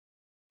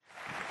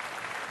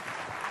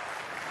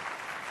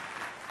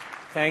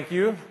Thank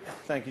you.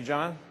 Thank you,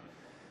 John.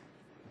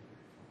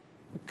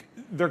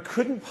 There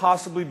couldn't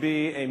possibly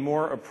be a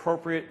more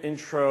appropriate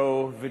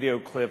intro video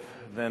clip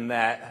than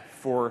that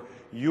for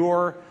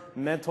your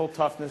mental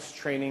toughness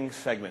training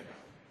segment.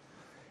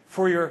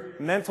 For your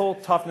mental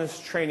toughness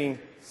training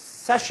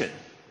session.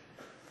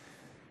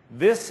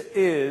 This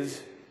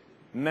is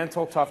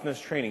mental toughness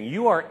training.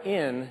 You are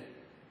in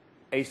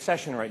a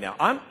session right now.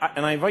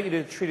 And I invite you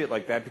to treat it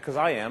like that because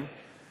I am.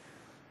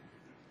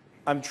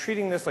 I'm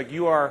treating this like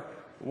you are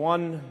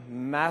one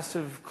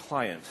massive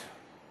client.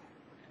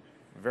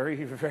 Very,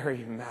 very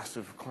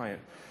massive client.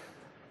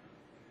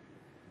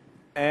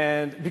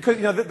 And because,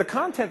 you know, the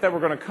content that we're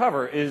going to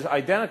cover is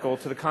identical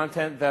to the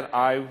content that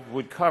I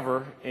would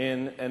cover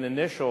in an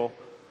initial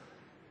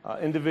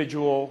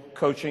individual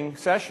coaching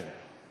session.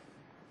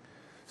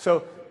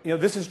 So, you know,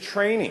 this is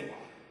training.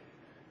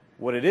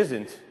 What it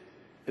isn't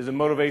is a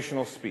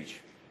motivational speech.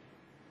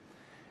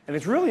 And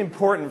it's really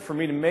important for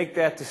me to make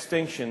that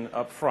distinction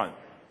up front.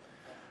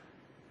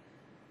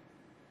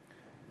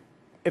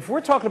 If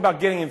we're talking about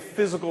getting in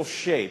physical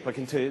shape, like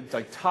into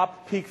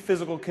top peak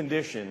physical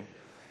condition,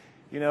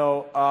 you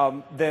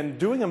know, then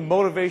doing a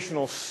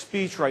motivational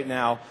speech right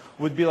now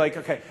would be like,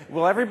 okay,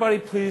 will everybody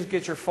please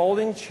get your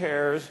folding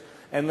chairs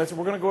and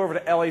we're going to go over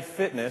to LA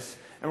Fitness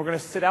and we're going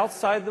to sit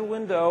outside the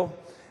window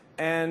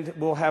and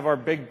we'll have our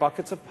big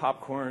buckets of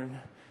popcorn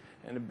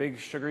and a big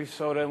sugary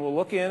soda and we'll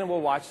look in and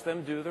we'll watch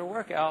them do their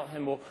workout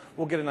and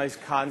we'll get a nice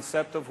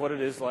concept of what it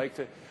is like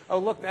to, oh,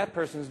 look, that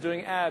person's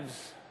doing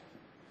abs.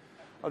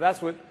 Oh,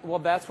 look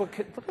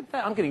at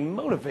that. I'm getting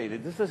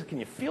motivated. Can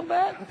you feel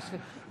that?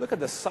 Look at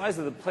the size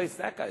of the plates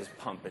that guy's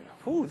pumping.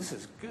 Ooh, this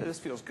is good. This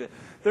feels good.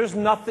 There's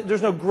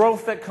no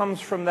growth that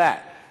comes from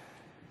that.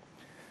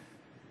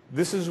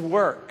 This is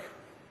work.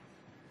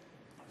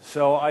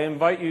 So I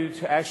invite you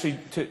to actually,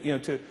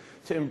 to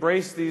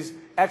embrace these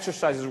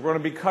exercises. We're going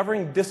to be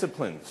covering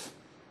disciplines.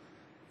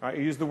 All right,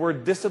 you use the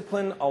word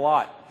discipline a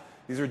lot.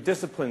 These are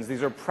disciplines.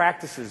 These are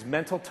practices.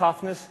 Mental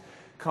toughness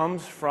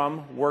comes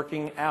from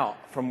working out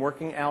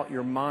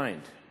your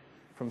mind,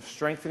 from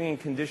strengthening and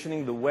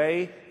conditioning the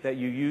way that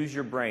you use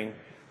your brain.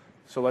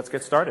 So let's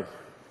get started.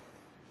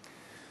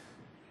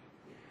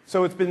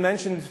 So it's been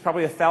mentioned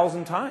probably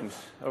 1,000 times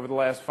over the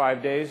last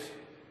 5 days.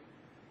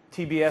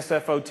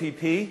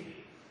 TBSFOTP,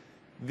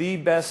 the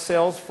best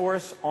sales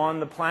force on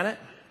the planet.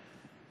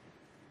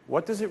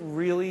 What does it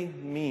really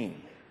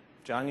mean?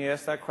 John, you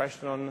asked that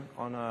question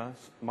on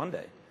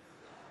Monday.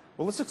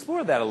 Well, let's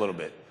explore that a little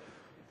bit.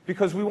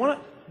 Because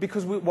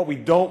what we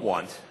don't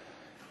want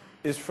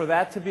is for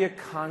that to be a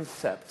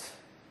concept.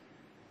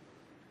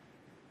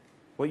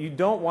 What you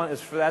don't want is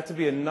for that to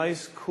be a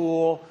nice,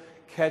 cool,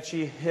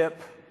 catchy,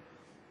 hip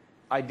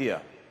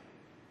idea.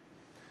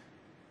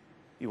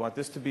 You want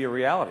this to be a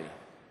reality.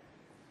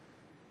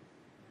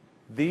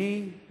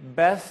 The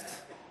best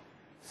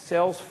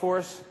sales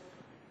force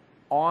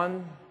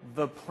on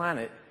the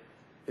planet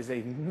is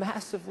a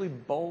massively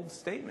bold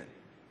statement.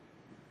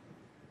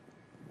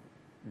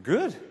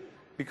 Good.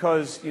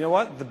 Because, you know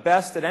what? The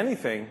best at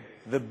anything,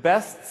 the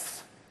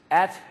bests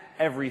at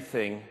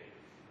everything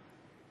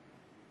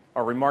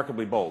are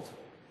remarkably bold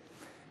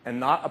and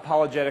not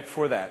apologetic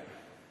for that.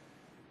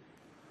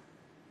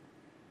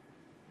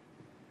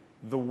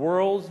 The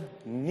world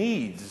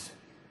needs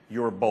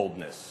your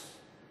boldness.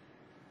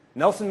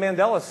 Nelson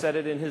Mandela said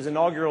it in his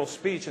inaugural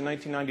speech in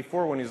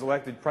 1994 when he was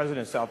elected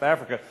president of South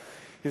Africa.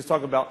 He was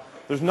talking about,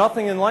 there's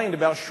nothing enlightened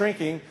about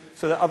shrinking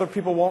so that other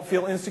people won't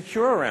feel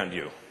insecure around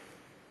you.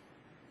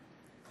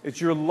 It's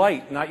your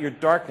light, not your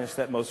darkness,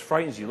 that most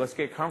frightens you. Let's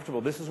get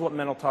comfortable. This is what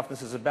mental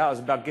toughness is about.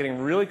 It's about getting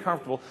really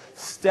comfortable,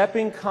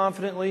 stepping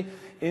confidently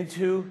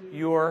into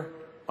your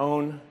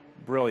own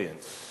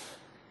brilliance,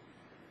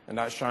 and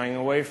not shying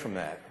away from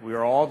that. We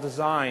are all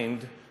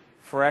designed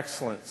for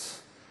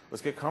excellence.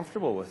 Let's get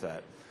comfortable with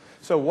that.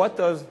 So what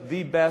does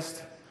the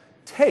best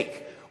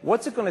take?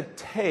 What's it going to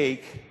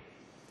take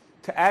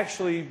to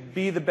actually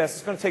be the best?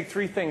 It's going to take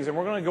 3 things, and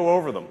we're going to go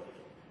over them.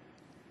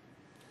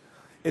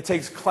 It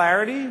takes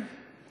clarity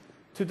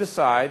to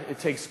decide, it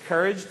takes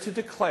courage to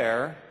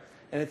declare,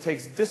 and it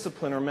takes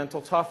discipline or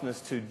mental toughness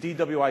to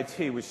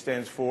DWIT, which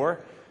stands for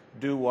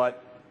do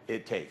what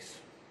it takes.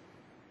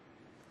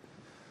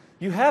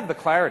 You have the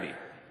clarity.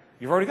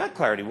 You've already got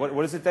clarity.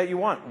 What is it that you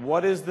want?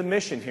 What is the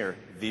mission here?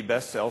 The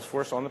best sales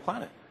force on the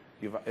planet.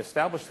 You've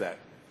established that.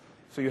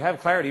 So you have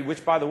clarity,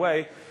 which, by the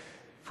way,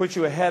 puts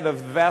you ahead of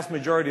the vast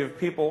majority of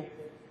people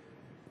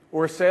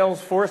or sales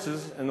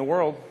forces in the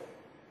world.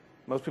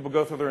 Most people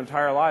go through their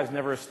entire lives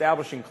never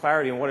establishing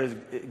clarity on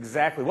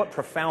what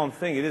profound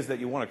thing it is that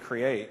you want to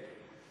create.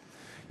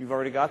 You've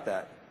already got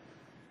that.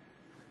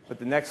 But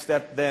the next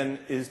step then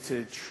is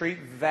to treat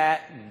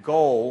that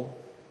goal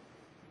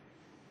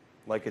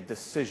like a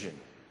decision,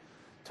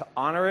 to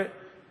honor it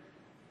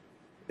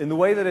in the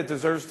way that it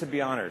deserves to be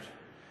honored.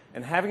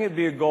 And having it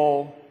be a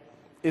goal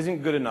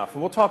isn't good enough.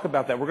 And we'll talk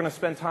about that. We're going to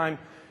spend time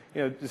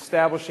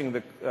establishing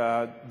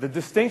the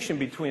distinction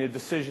between a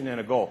decision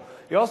and a goal.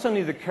 You also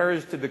need the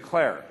courage to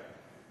declare.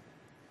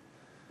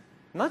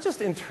 not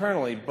just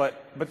internally,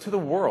 but to the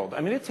world.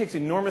 I mean, it takes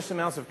enormous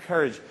amounts of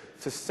courage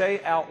to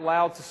say out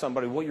loud to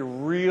somebody what your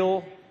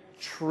real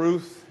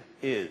truth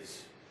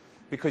is.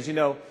 Because, you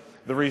know,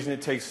 the reason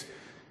it takes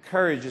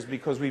courage is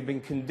because we've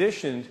been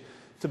conditioned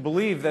to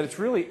believe that it's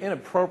really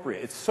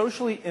inappropriate. It's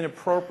socially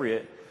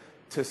inappropriate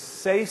to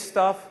say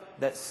stuff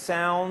that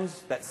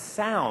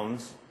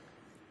sounds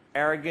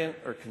arrogant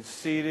or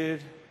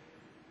conceited.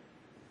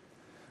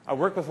 I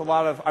work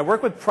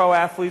with pro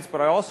athletes,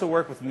 but I also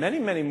work with many,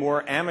 many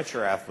more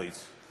amateur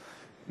athletes,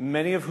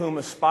 many of whom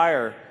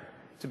aspire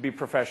to be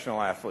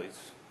professional athletes.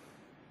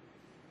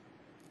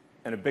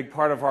 And a big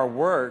part of our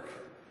work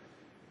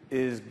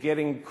is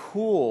getting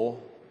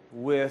cool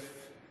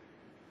with,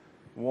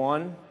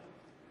 one,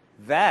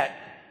 that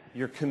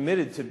you're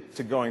committed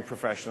to going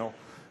professional,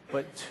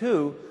 but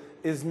two,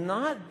 is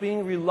not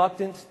being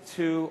reluctant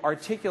to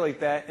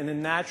articulate that in a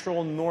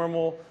natural,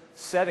 normal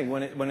setting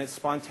when it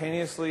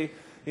spontaneously,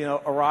 you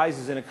know,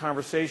 arises in a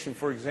conversation.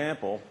 For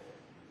example,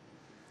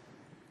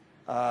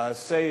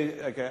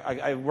 say, like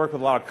I work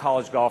with a lot of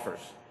college golfers,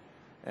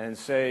 and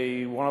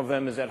say one of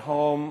them is at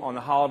home on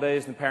the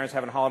holidays and the parents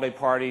having a holiday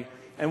party,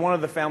 and one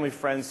of the family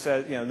friends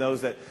says, you know,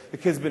 knows that the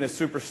kid's been a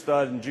super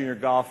stud in junior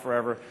golf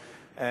forever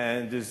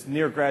and is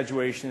near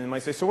graduation, and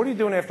might say, so what are you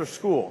doing after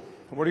school?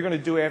 What are you going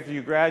to do after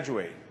you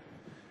graduate?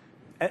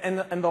 And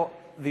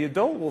the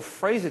adult will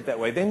phrase it that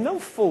way. They know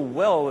full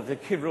well that the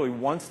kid really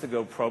wants to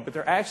go pro, but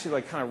they're actually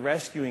like kind of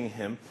rescuing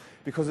him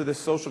because of this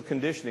social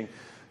conditioning.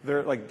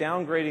 They're like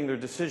downgrading their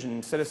decision.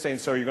 Instead of saying,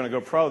 so you're going to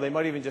go pro, they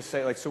might even just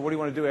say, like, so what do you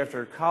want to do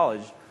after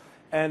college?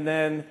 And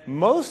then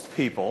most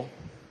people,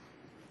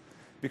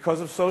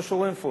 because of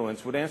social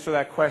influence, would answer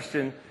that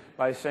question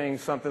by saying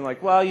something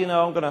like, well, you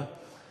know, I'm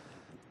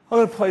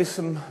going to play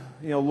some,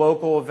 you know,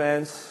 local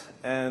events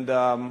and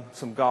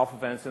some golf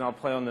events, and I'll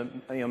play on the,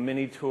 you know,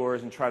 mini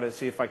tours and try to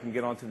see if I can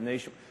get onto the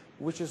nation,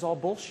 which is all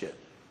bullshit.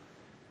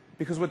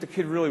 Because what the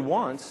kid really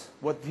wants,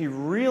 what he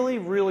really,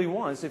 really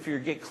wants, if you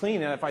get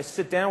clean, and if I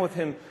sit down with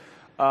him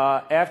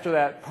after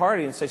that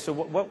party and say, so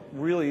what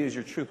really is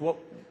your truth? What,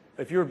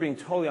 if you were being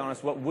totally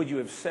honest, what would you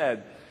have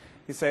said?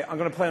 He'd say, I'm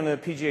going to play on the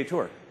PGA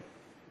Tour.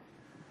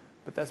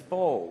 But that's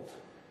bold.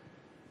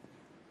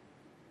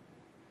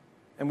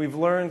 And we've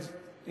learned,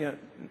 you know,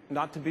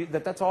 not to be,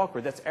 that's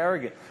awkward, that's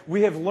arrogant.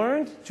 We have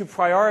learned to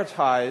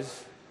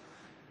prioritize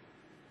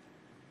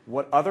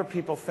what other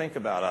people think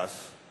about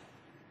us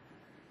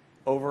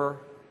over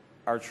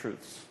our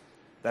truths.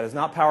 That is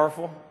not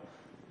powerful.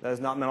 That is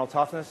not mental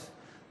toughness.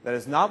 That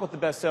is not what the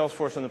best sales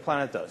force on the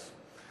planet does.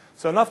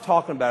 So enough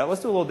talking about it.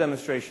 Let's do a little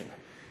demonstration.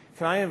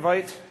 Can I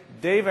invite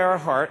Dave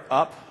Earhart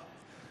up,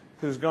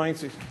 who's going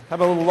to have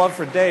a little love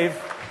for Dave.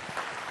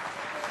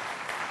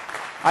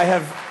 I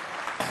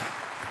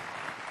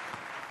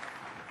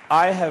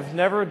have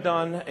never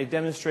done a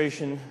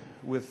demonstration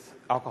with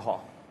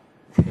alcohol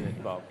in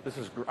it, Bob.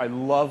 I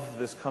love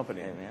this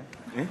company. Hey, man.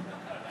 Good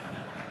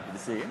to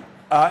see you.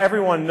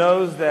 Everyone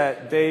knows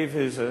that Dave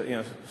is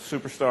a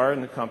superstar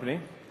in the company,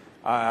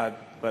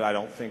 but I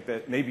don't think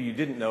that, maybe you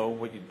didn't know,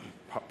 what you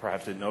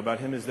perhaps didn't know about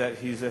him is that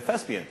he's a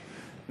thespian.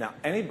 Now,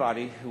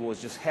 anybody who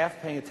was just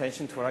half paying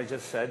attention to what I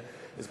just said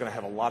is going to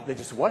have a lot, they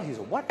just, what? He's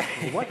a what?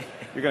 He's a what?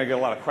 You're going to get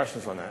a lot of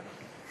questions on that.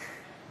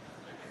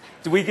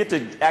 Do we get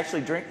to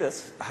actually drink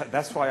this?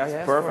 That's why I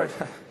asked. Perfect.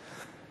 For it.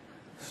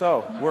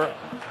 So, we're...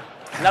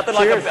 Nothing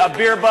like a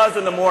beer buzz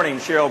in the morning,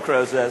 Sheryl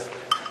Crow says.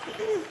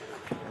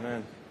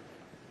 Amen.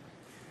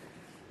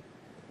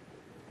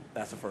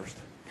 That's a first.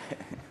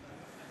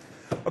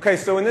 Okay,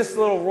 so in this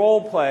little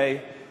role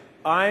play,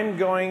 I'm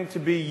going to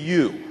be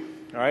you.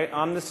 All right,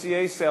 I'm the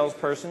CA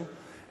salesperson,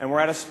 and we're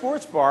at a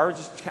sports bar.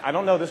 I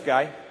don't know this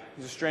guy.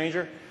 He's a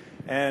stranger,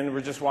 and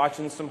we're just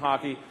watching some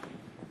hockey.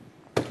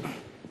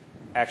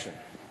 Action.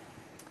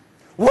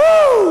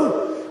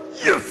 Woo!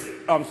 Yes!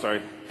 Oh, I'm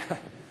sorry.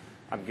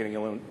 I'm getting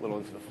a little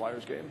into the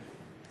Flyers game.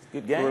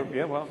 Good game.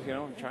 Yeah, well, you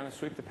know, I'm trying to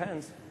sweep the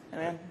Pens. Hey,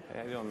 man. Hey,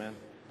 how you doing, man?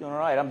 Doing all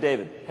right. I'm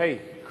David.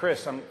 Hey,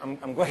 Chris,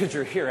 I'm glad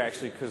you're here,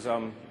 actually, because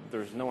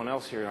there's no one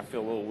else here, and I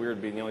feel a little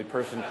weird being the only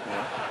person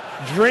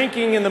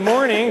drinking in the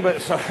morning,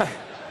 but so,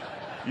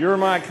 you're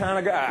my kind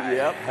of guy.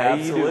 Yep, How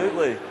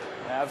absolutely.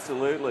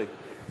 Absolutely.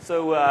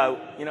 So,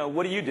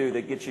 what do you do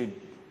that gets you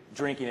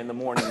drinking in the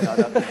morning?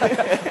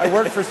 I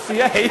work for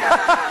CA.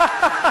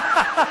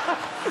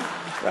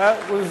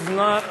 That was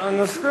not on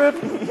the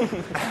script.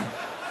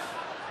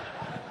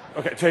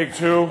 Okay, take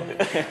two.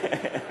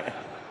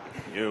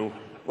 You.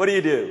 What do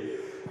you do?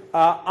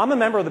 I'm a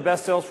member of the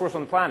best sales force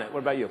on the planet. What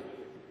about you?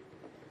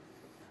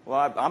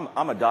 Well,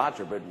 I'm a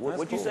doctor, but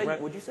what'd cool, you say? right?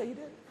 What'd you say you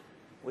did?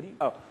 What do you?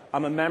 Oh,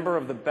 I'm a member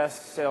of the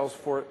best sales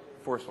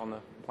force on the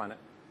planet.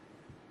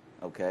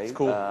 Okay. It's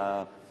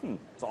cool.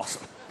 It's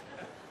awesome.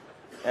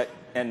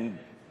 And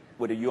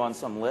what, are you on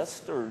some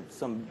list or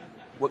some?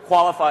 What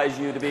qualifies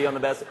you to be on the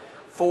best?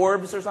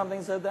 Forbes or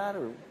something said that,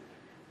 or?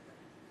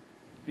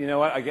 You know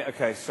what? I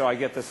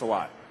get this a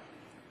lot.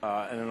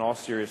 And in all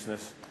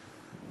seriousness,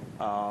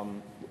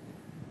 one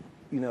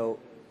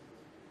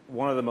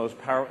of the most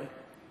powerful.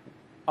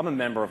 I'm a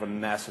member of a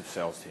massive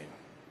sales team,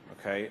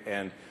 okay?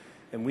 And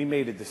and we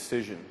made a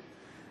decision.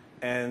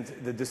 And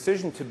the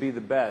decision to be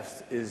the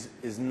best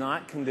is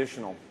not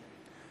conditional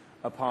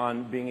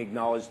upon being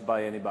acknowledged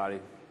by anybody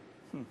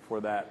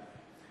for that.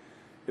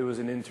 It was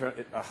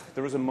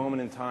there was a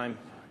moment in time.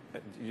 Do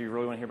you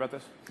really want to hear about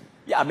this?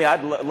 Yeah, I mean,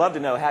 I'd love to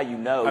know how you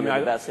know you're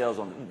the best sales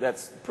on.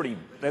 That's pretty.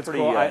 That's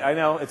cool. I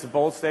know it's a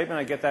bold statement.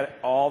 I get that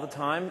all the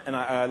time, and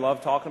I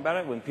love talking about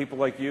it. When people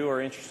like you are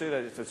interested,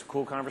 it's a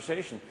cool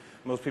conversation.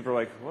 Most people are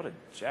like, "What a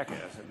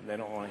jackass!" They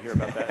don't want to hear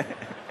about that.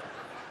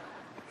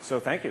 So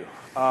thank you.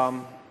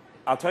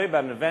 I'll tell you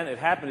about an event. It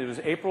happened. It was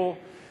April.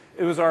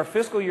 It was our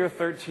fiscal year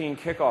 13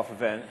 kickoff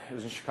event. It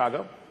was in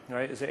Chicago.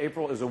 Right? It was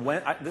April. It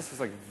was this is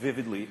like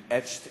vividly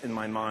etched in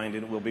my mind,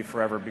 and it will be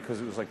forever because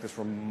it was like this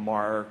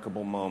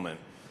remarkable moment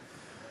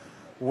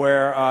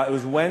where it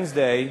was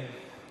Wednesday,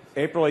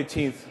 April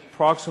 18th,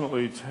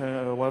 approximately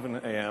 11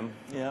 a.m.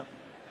 Yeah.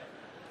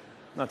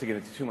 Not to get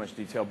into too much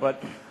detail,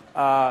 but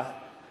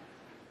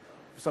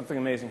something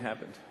amazing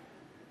happened.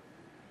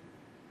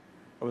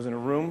 I was in a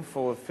room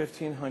full of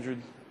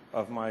 1,500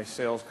 of my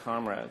sales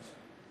comrades.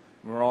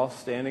 We were all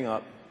standing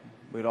up.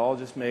 We'd all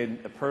just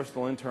made a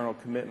personal internal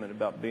commitment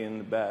about being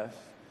the best.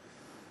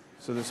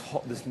 So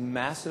this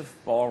massive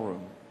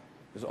ballroom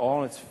is all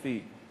on its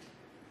feet.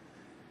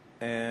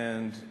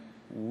 And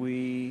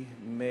we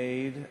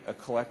made a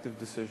collective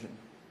decision.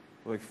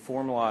 We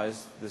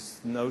formalized this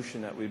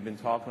notion that we've been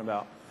talking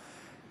about.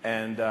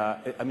 And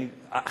I mean,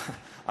 I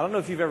don't know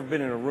if you've ever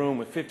been in a room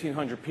with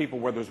 1,500 people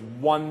where there's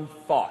one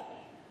thought.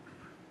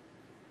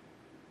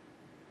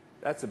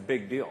 That's a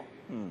big deal.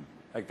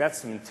 Like,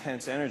 that's some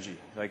intense energy.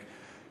 Like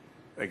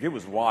it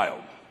was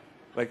wild.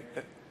 Like,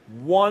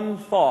 one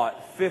thought,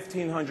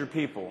 1,500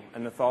 people,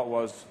 and the thought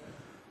was,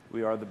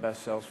 we are the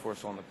best sales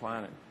force on the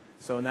planet.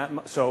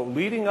 So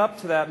leading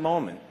up to that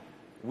moment,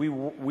 we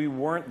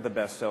weren't the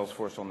best sales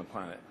force on the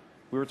planet.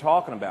 We were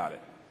talking about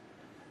it.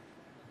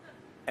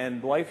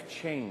 And life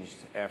changed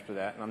after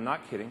that, and I'm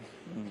not kidding.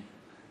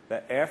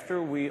 That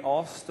after we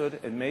all stood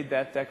and made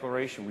that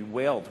declaration, we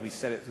wailed, we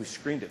said it, we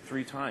screamed it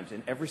 3 times,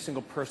 and every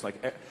single person,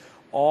 like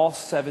all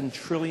 7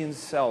 trillion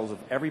cells of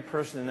every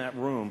person in that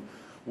room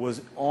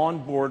was on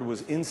board,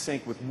 was in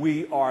sync with,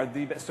 we are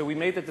the best. So we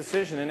made the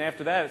decision, and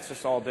after that, it's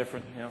just all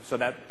different. You know? So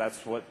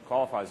that's what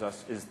qualifies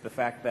us, is the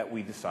fact that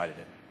we decided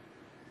it.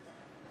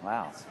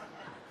 Wow.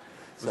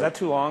 Was that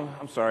too long?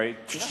 I'm sorry.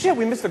 Shit,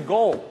 we missed a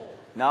goal.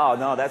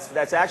 No,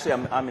 that's actually,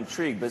 I'm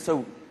intrigued. But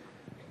so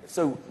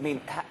I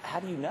mean, how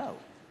do you know?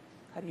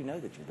 How do you know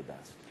that you're the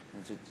best?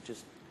 Is it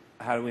just,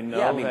 how do we know?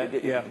 Yeah, I mean,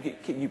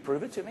 that? Can you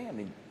prove it to me? I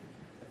mean,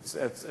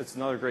 it's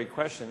another great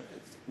question.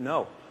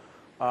 No.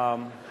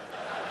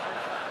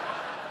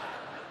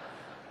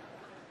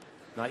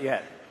 Not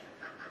yet.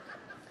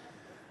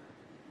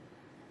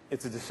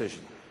 It's a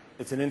decision.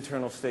 It's an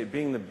internal state.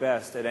 Being the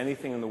best at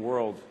anything in the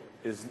world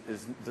is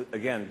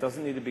again,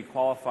 doesn't need to be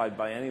qualified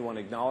by anyone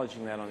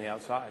acknowledging that on the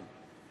outside.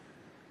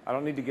 I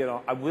don't need to get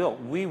on. I will.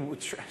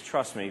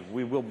 Trust me,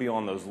 we will be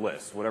on those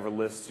lists, whatever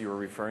lists you were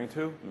referring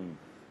to.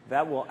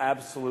 That will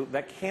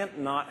that can't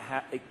not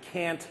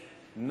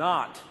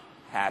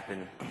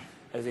happen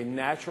as a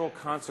natural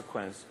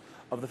consequence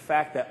of the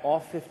fact that all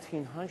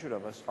 1,500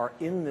 of us are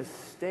in this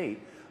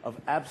state of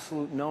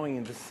absolute knowing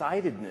and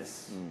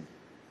decidedness.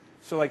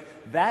 So like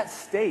that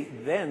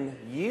state then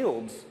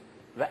yields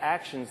the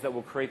actions that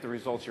will create the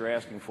results you're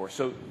asking for.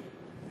 So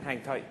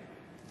hang tight.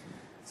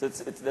 So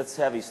that's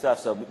heavy stuff.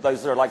 So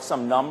is there like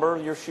some number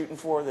you're shooting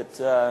for that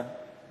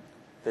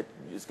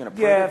is going to prove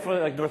Yeah, it? for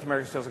like North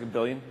America sales like $1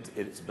 billion.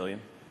 It's $1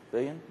 billion.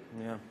 Billion?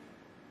 Yeah.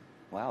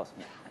 Wow.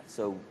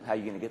 So how are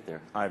you going to get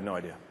there? I have no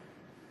idea.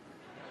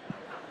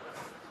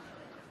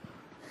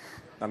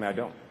 I mean, I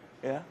don't.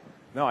 Yeah?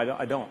 No,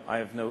 I don't. I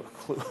have no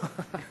clue.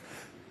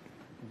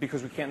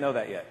 Because we can't know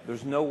that yet.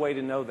 There's no way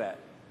to know that.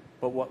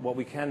 But what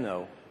we can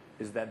know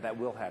is that that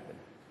will happen.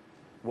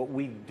 What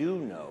we do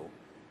know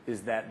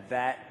is that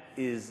that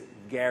is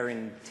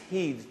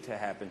guaranteed to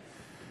happen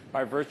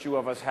by virtue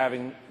of us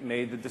having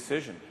made the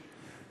decision.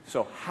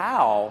 So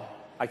how,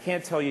 I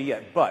can't tell you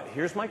yet, but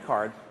here's my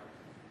card,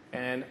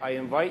 and I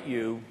invite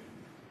you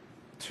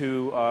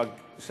to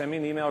send me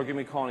an email or give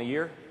me a call in a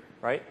year,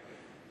 right?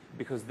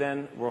 Because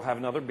then we'll have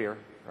another beer,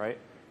 right?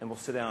 And we'll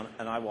sit down,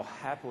 and I will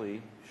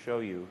happily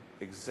show you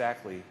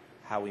exactly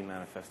how we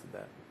manifested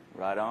that.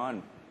 Right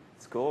on.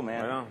 It's cool,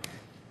 man. Right on.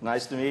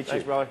 Nice to meet you.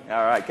 Thanks, brother.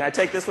 All right. Can I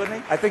take this with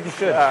me? I think you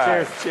should. All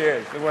Cheers. right.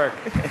 Cheers. Good work.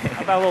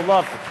 How about a little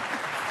love?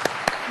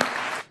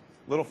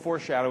 Little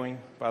foreshadowing,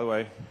 by the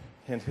way.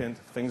 Hint, hint.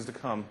 Things to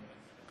come.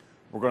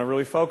 We're going to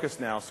really focus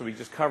now, so we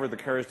just covered the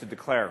courage to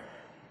declare.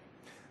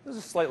 This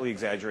is slightly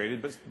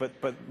exaggerated, but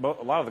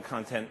a lot of the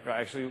content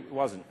actually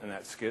wasn't in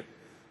that skit.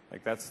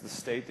 Like, that's the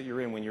state that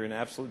you're in when you're in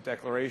absolute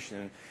declaration.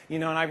 And, you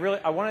know, and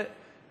I want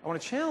to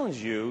challenge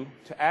you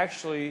to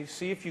actually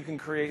see if you can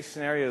create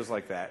scenarios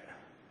like that.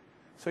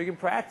 So you can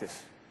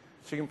practice.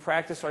 So you can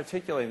practice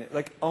articulating it.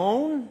 Like,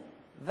 own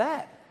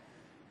that.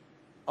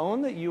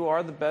 Own that you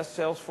are the best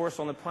sales force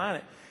on the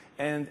planet.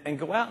 And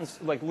go out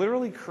and, like,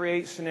 literally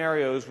create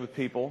scenarios with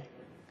people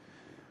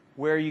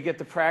where you get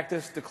to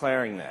practice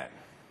declaring that.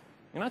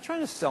 You're not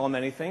trying to sell them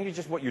anything. You're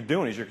just, what you're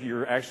doing is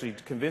you're actually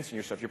convincing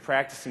yourself. You're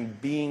practicing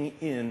being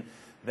in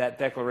that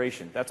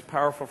declaration. That's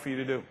powerful for you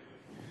to do.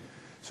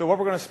 So what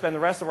we're going to spend the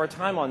rest of our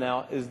time on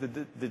now is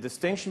the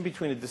distinction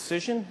between a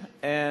decision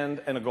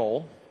and a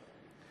goal,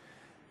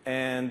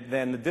 and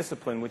then the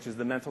discipline, which is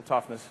the mental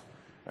toughness,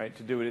 right,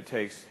 to do what it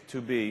takes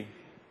to be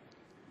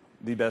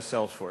the best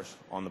sales force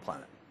on the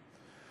planet.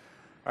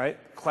 All right,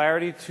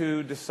 clarity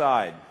to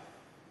decide.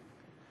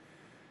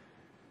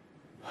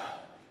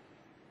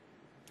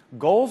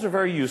 Goals are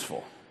very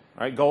useful.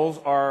 Right? Goals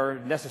are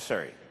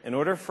necessary. In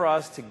order for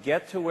us to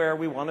get to where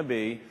we want to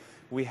be,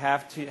 we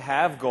have to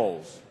have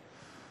goals.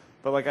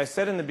 But like I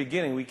said in the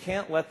beginning, we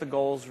can't let the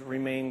goals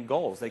remain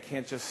goals. They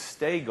can't just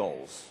stay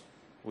goals.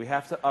 We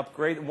have to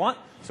upgrade.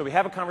 So we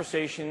have a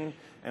conversation,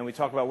 and we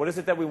talk about what is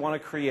it that we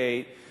want to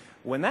create.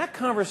 When that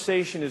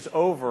conversation is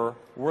over,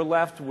 we're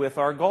left with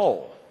our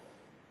goal.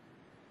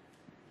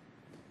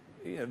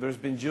 There's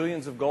been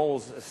jillions of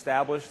goals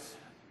established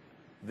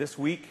this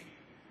week,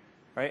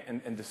 right,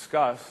 and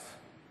discussed,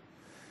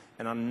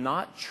 and I'm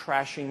not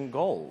trashing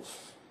goals.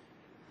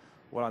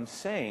 What I'm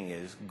saying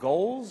is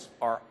goals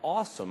are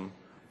awesome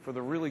for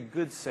the really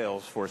good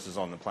sales forces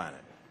on the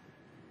planet.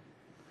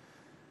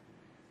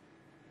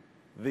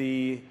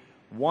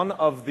 One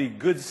of the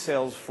good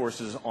sales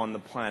forces on the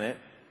planet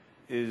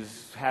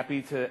is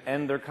happy to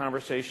end their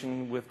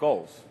conversation with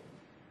goals,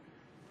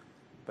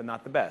 but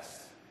not the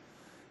best.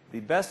 The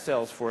best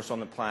sales force on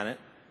the planet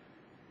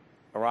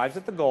arrives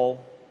at the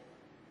goal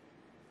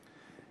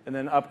and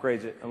then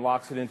upgrades it and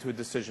locks it into a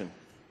decision.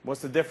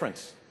 What's the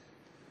difference?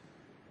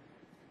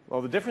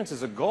 Well, the difference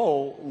is a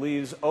goal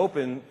leaves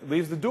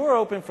the door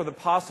open for the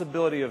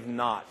possibility of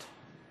not,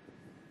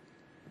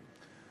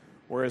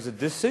 whereas a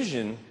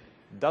decision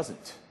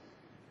doesn't.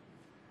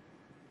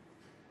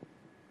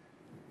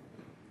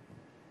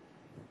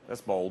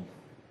 That's bold.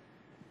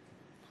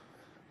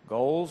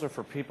 Goals are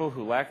for people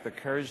who lack the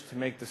courage to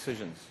make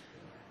decisions.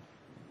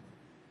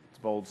 It's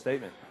a bold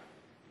statement.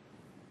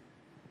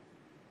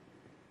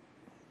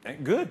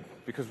 And good,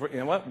 because you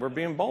know what? We're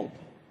being bold.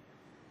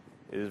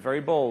 It is very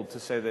bold to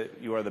say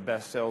that you are the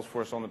best sales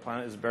force on the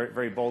planet. It is very,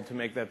 very bold to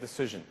make that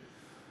decision.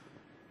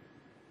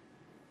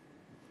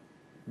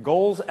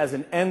 Goals as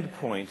an end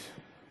point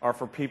are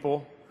for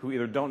people who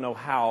either don't know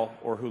how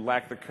or who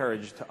lack the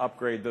courage to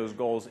upgrade those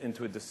goals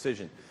into a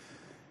decision.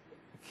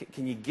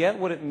 Can you get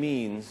what it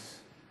means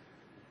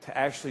to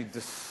actually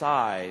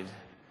decide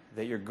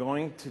that you're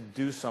going to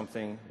do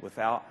something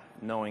without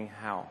knowing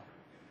how?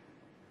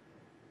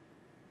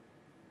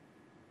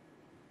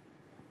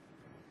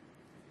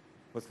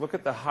 Let's look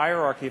at the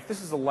hierarchy. If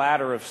this is a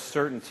ladder of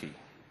certainty,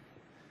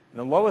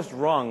 the lowest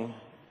rung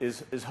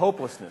is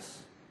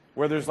hopelessness,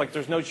 where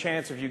there's no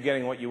chance of you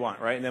getting what you want,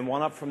 right? And then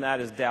one up from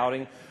that is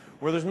doubting,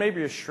 where there's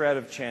maybe a shred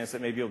of chance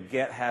that maybe you'll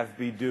get, have,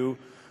 be, do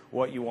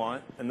what you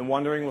want. And the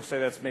wondering, we'll say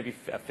that's maybe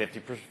a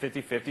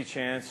 50-50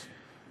 chance.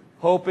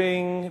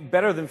 Hoping,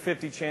 better than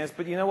 50 chance.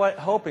 But you know what?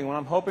 Hoping, when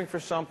I'm hoping for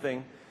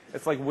something,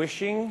 it's like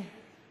wishing.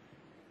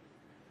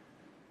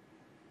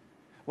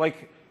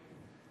 Like,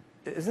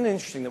 isn't it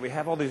interesting that we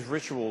have all these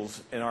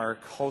rituals in our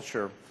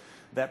culture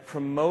that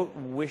promote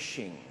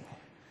wishing?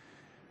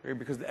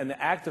 And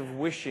the act of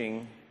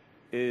wishing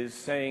is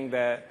saying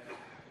that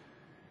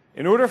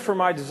in order for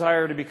my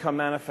desire to become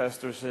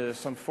manifest, there's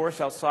some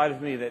force outside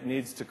of me that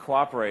needs to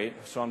cooperate,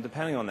 so I'm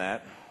depending on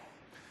that.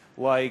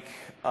 Like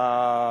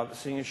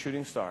seeing a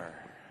shooting star,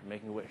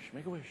 making a wish.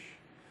 Make a wish.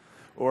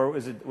 Or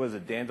was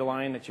it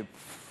dandelion that you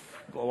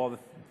blow all the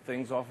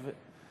things off of it?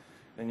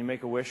 And you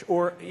make a wish.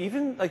 Or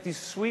even like these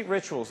sweet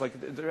rituals, like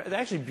they're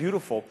actually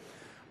beautiful,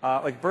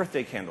 like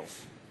birthday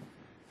candles.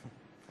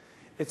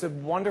 It's a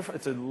wonderful,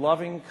 it's a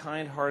loving,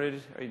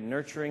 kind-hearted,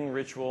 nurturing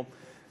ritual.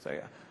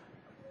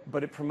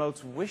 But it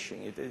promotes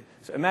wishing.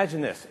 So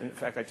imagine this. In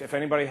fact, if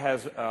anybody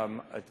has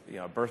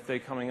a birthday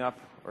coming up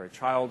or a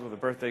child with a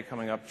birthday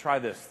coming up, try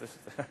this.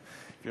 If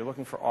you're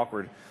looking for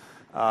awkward.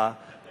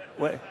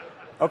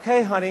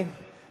 Okay, honey,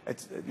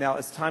 now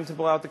it's time to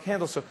blow out the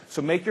candles.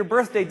 So make your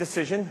birthday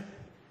decision.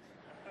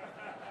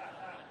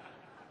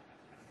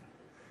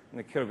 And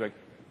the kid will be like,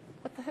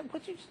 what the heck?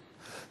 What you?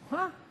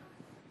 Huh?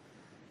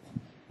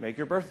 Make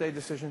your birthday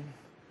decision.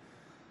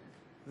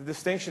 The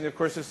distinction, of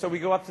course, is so we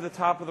go up to the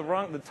top of the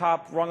rung. The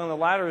top rung on the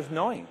ladder is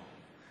knowing.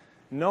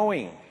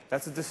 Knowing,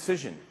 that's a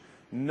decision.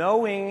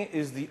 Knowing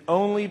is the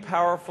only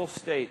powerful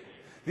state.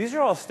 These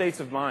are all states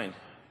of mind,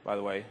 by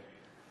the way,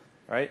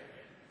 right?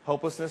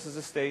 Hopelessness is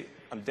a state.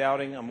 I'm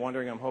doubting, I'm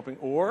wondering, I'm hoping.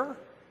 Or,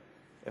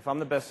 if I'm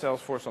the best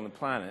sales force on the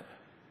planet,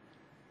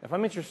 if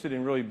I'm interested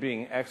in really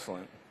being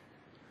excellent,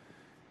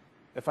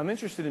 if I'm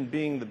interested in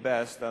being the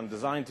best that I'm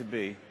designed to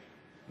be,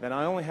 then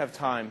I only have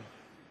time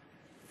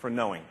for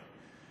knowing,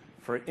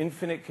 for an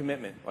infinite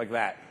commitment like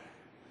that.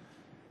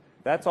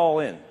 That's all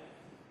in.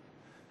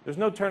 There's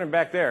no turning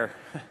back there.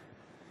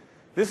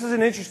 This is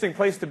an interesting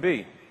place to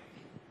be.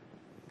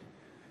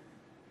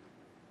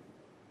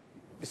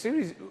 You see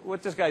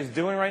what this guy's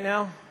doing right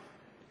now?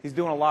 He's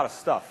doing a lot of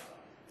stuff.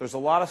 There's a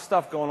lot of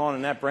stuff going on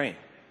in that brain.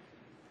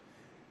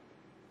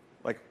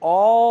 like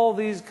all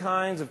these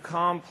kinds of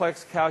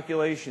complex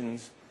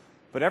calculations,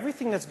 but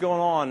everything that's going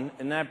on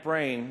in that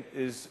brain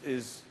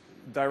is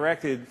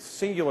directed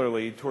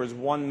singularly towards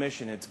one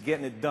mission. It's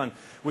getting it done,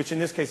 which in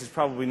this case is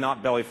probably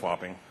not belly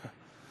flopping.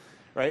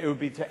 Right? It would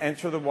be to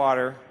enter the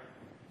water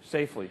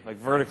safely, like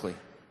vertically.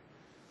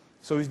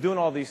 So he's doing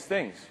all these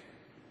things.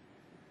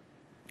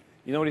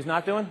 You know what he's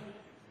not doing?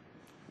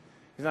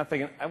 He's not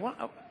thinking,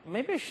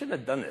 maybe I shouldn't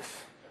have done this.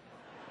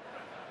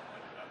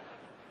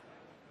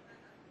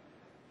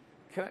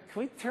 Can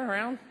we turn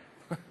around?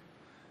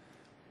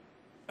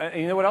 And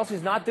you know what else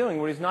he's not doing?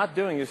 What he's not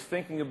doing is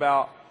thinking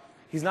about,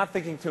 he's not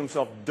thinking to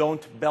himself,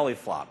 don't belly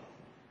flop.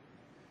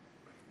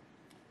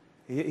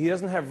 He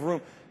doesn't have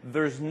room.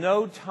 There's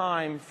no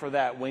time for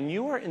that. When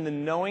you are in the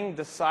knowing,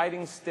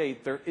 deciding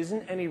state, there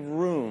isn't any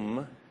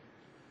room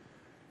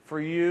for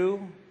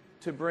you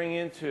to bring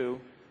into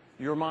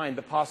your mind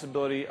the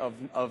possibility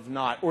of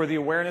not, or the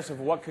awareness of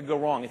what could go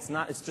wrong. It's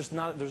just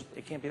not,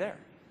 it can't be there.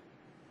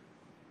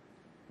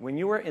 When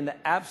you are in the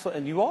absolute,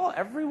 and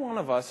every one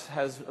of us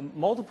has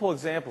multiple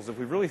examples. If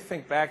we really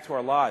think back to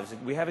our lives,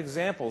 we have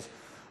examples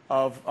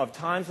of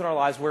times in our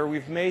lives where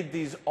we've made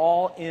these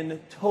all-in,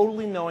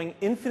 totally knowing,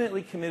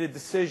 infinitely committed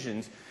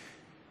decisions.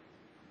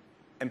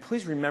 And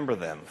please remember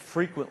them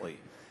frequently,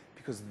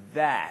 because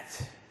that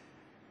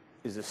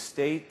is a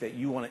state that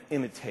you want to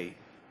imitate.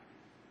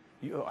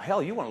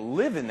 Hell, you want to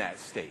live in that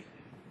state.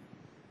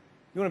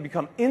 You want to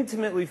become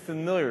intimately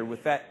familiar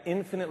with that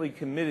infinitely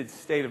committed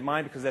state of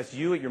mind, because that's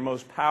you at your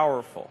most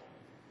powerful.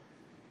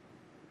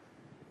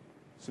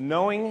 So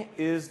knowing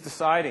is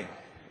deciding.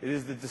 It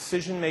is the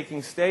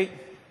decision-making state.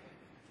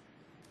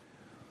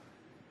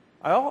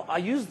 I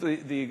use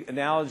the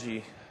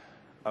analogy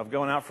of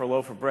going out for a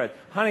loaf of bread.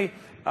 Honey,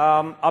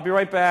 I'll be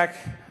right back.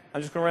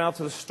 I'm just going to run out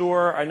to the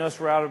store. I noticed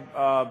we're out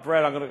of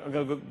bread. I'm going to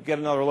go get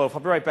another loaf.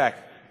 I'll be right back.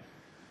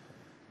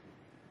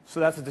 So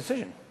that's a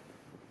decision.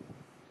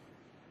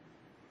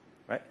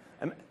 Right?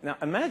 Now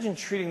imagine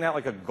treating that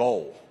like a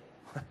goal.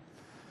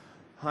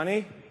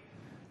 Honey,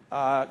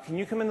 can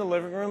you come in the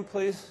living room,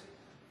 please?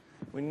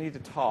 We need to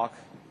talk.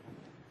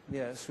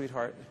 Yeah,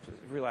 sweetheart,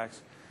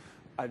 relax.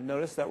 I've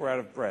noticed that we're out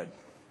of bread.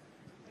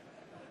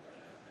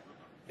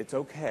 It's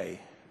okay.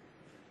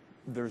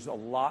 There's a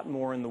lot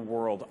more in the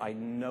world. I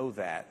know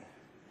that.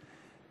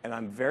 And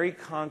I'm very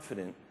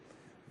confident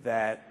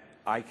that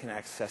I can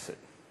access it.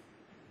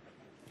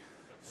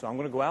 So I'm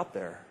going to go out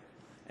there,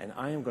 and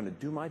I am going to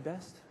do my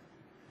best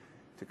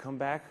to come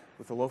back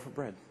with a loaf of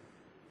bread.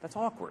 That's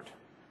awkward.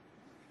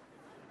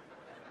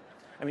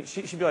 I mean,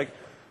 she'd be like,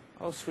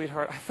 oh,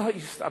 sweetheart, I thought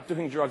you stopped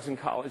doing drugs in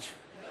college.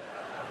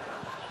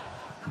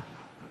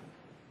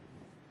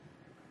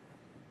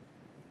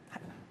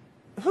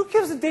 Who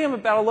gives a damn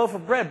about a loaf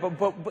of bread?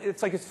 But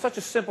it's like it's such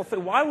a simple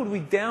thing. Why would we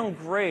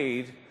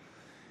downgrade,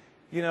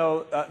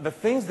 the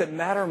things that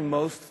matter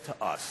most to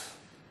us?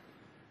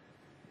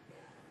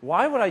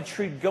 Why would I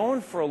treat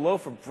going for a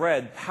loaf of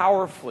bread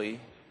powerfully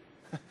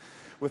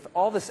with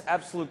all this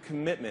absolute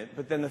commitment,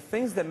 but then the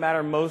things that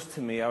matter most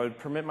to me, I would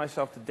permit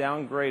myself to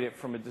downgrade it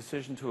from a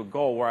decision to a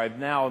goal where I've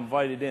now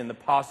invited in the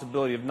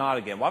possibility of not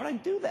again? Why would I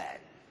do that?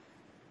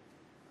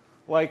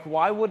 Like,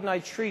 why wouldn't I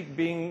treat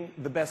being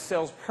the best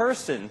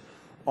salesperson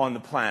on the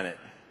planet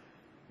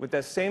with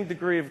that same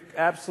degree of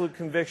absolute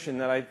conviction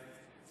that I,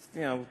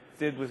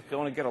 did with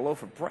going to get a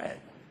loaf of bread?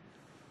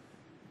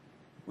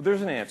 Well,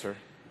 there's an answer.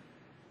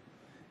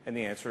 And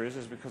the answer is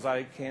because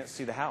I can't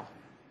see the how.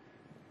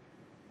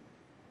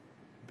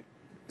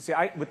 See,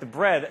 with the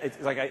bread,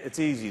 it's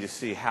easy to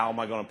see how am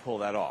I going to pull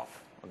that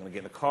off. I'm going to get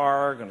in the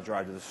car, going to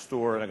drive to the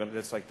store, and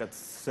that's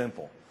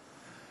simple.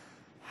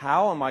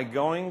 How am I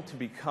going to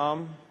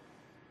become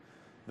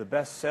the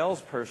best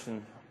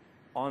salesperson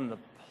on the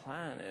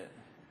planet?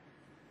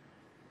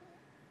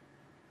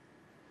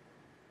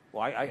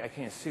 Well, I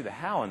can't see the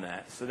how in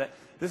that. So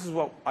this is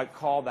what I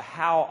call the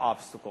how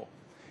obstacle.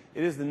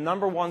 It is the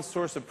 #1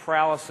 source of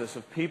paralysis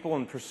of people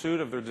in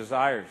pursuit of their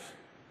desires.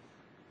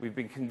 We've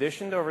been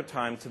conditioned over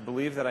time to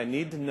believe that I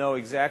need to know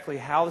exactly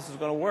how this is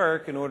going to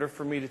work in order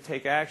for me to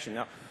take action.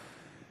 Now,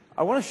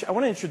 I want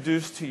to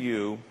introduce to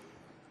you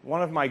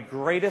one of my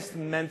greatest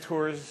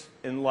mentors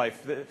in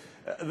life,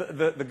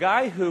 the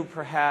guy who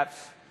perhaps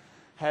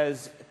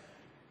has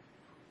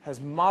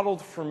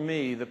modeled for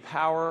me the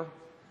power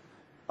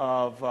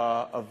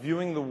of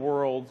viewing the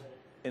world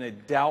in a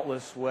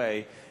doubtless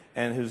way,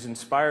 and who's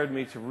inspired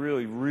me to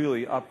really,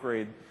 really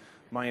upgrade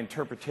my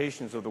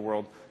interpretations of the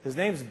world. His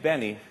name's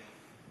Benny,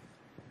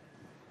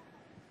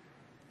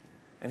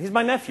 and he's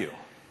my nephew.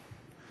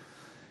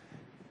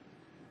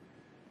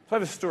 So I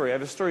have a story. I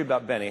have a story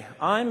about Benny.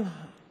 I'm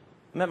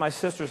at my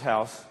sister's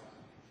house,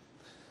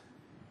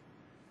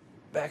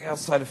 back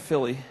outside of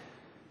Philly.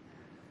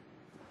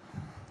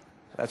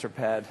 That's her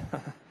pad.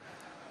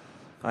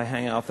 I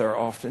hang out there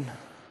often.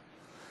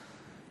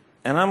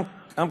 And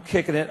I'm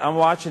kicking it. I'm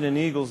watching an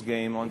Eagles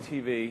game on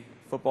TV,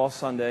 Football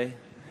Sunday,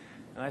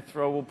 and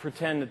we'll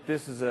pretend that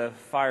this is a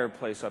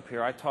fireplace up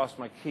here. I tossed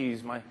my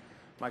keys. My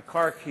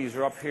car keys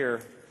are up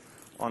here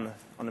on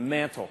the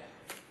mantle,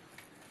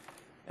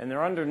 and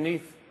they're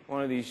underneath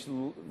one of these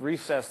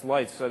recessed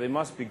lights, so they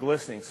must be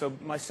glistening. So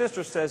my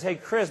sister says, hey,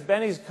 Chris,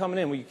 Benny's coming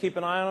in. Will you keep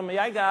an eye on him?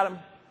 Yeah, I got him.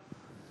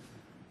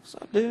 What's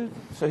up, dude?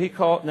 So he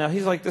called. Now,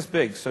 he's like this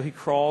big, so he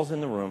crawls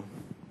in the room.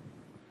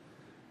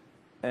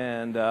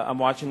 And I'm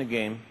watching the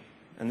game.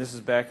 And this is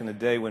back in the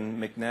day when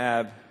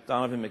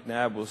Donovan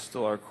McNabb was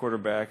still our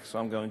quarterback. So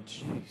I'm going,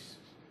 jeez.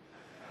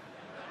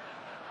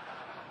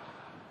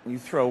 You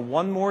throw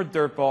one more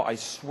dirt ball, I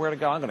swear to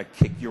God, I'm going to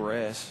kick your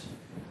ass.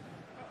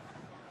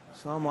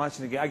 So I'm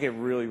watching the game.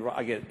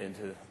 I get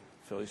into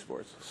Philly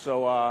sports.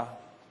 So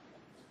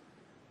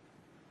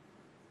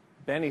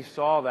Benny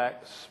saw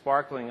that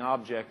sparkling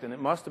object, and it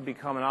must have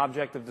become an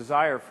object of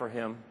desire for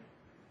him.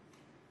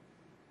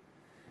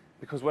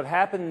 Because what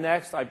happened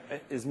next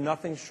is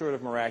nothing short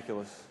of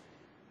miraculous.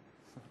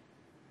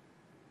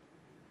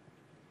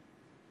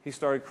 He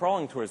started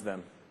crawling towards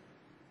them.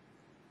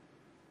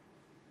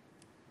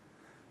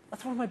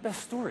 That's one of my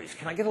best stories.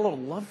 Can I get a little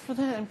love for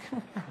that?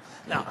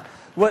 Now,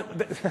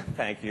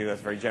 thank you.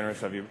 That's very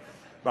generous of you.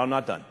 But I'm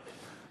not done.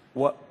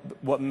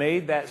 What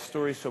made that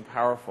story so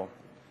powerful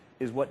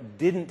is what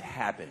didn't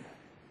happen.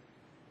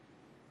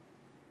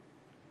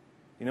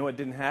 You know what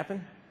didn't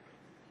happen?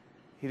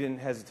 He didn't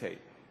hesitate.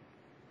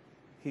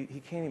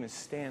 He can't even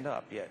stand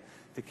up yet.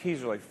 The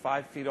keys are like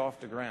 5 feet off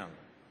the ground.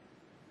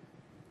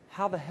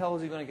 How the hell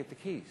is he going to get the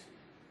keys?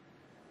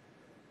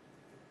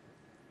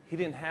 He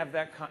didn't have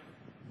that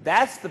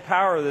That's the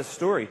power of this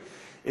story,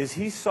 is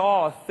he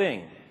saw a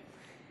thing.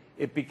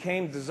 It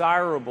became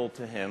desirable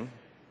to him,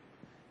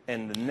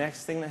 and the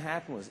next thing that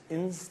happened was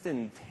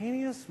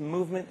instantaneous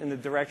movement in the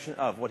direction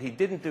of. What he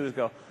didn't do is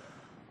go,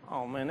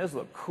 oh man, this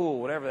looks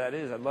cool, whatever that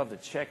is, I'd love to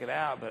check it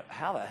out, but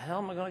how the hell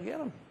am I going to get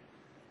them?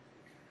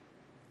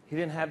 He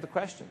didn't have the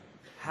question.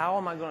 How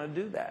am I going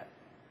to do that?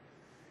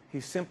 He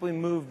simply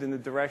moved in the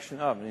direction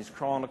of, and he's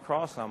crawling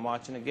across, and I'm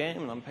watching the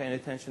game, and I'm paying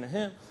attention to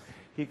him.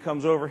 He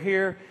comes over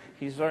here.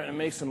 He's starting to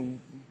make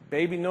some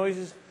baby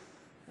noises.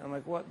 And I'm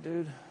like, what,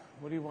 dude?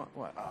 What do you want?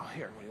 What? Oh,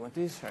 here. What do you want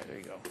these? All right, there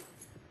you go.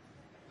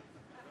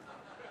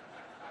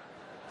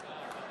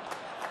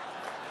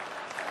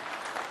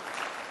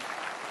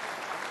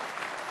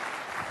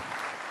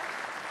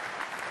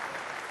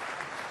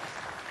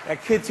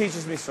 That kid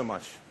teaches me so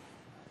much.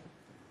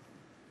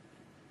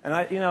 And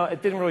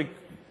it didn't really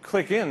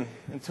click in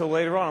until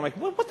later on. I'm like,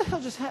 what the hell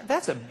just happened?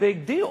 That's a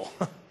big deal.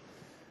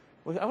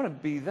 Well, I want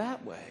to be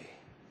that way.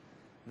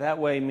 That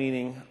way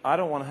meaning I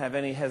don't want to have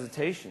any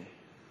hesitation,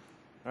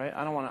 right?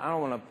 I don't want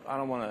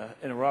to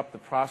interrupt the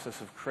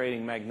process of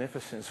creating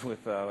magnificence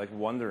with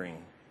wondering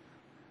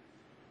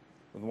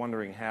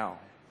how.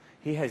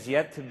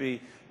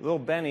 Little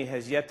Benny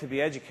has yet to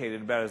be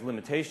educated about his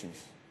limitations,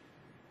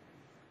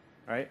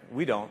 right?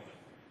 We don't.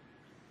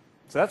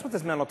 So that's what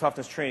this mental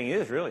toughness training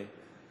is really,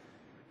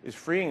 is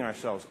freeing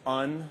ourselves,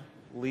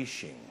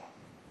 unleashing.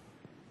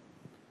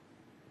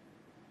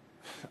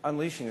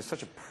 Unleashing is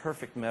such a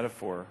perfect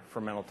metaphor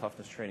for mental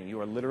toughness training. You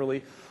are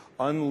literally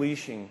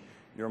unleashing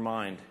your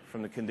mind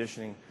from the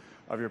conditioning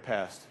of your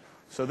past.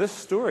 So this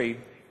story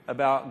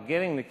about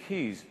getting the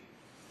keys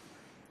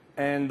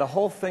and the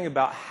whole thing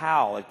about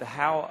how, like the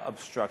how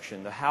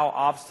obstruction, the how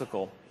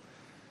obstacle,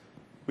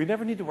 we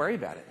never need to worry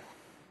about it.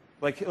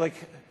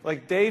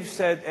 Like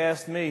Dave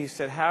asked me, he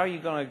said, how are you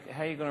going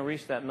to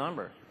reach that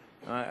number?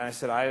 And I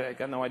said, I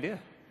got no idea.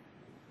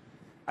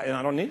 And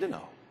I don't need to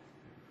know.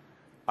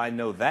 I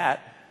know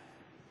that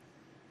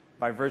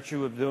by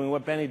virtue of doing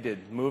what Benny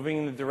did, moving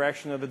in the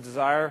direction of the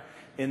desire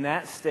in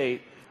that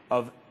state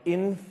of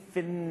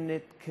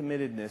infinite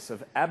committedness,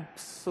 of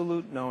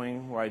absolute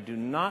knowing, where I do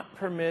not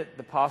permit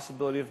the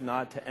possibility of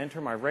not to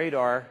enter my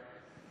radar.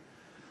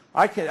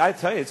 I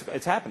tell you,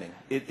 it's happening.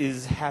 It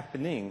is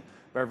happening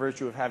by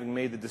virtue of having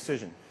made the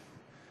decision.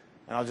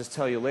 And I'll just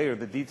tell you later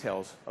the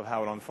details of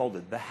how it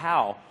unfolded. The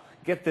how,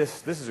 get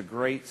this is a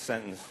great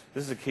sentence.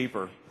 This is a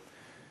keeper.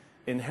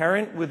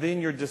 Inherent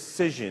within your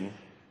decision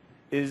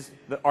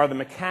are the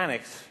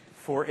mechanics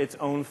for its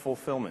own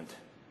fulfillment.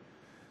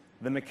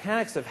 The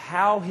mechanics of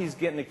how he's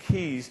getting the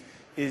keys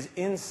is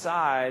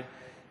inside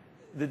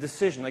the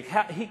decision. Like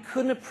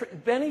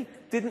Benny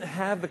didn't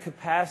have the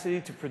capacity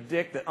to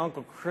predict that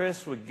Uncle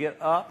Chris would get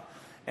up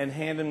and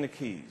hand him the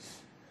keys.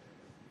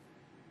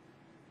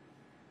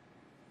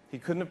 He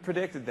couldn't have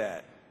predicted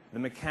that. The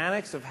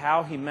mechanics of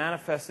how he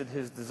manifested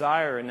his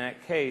desire in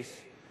that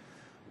case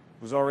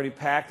was already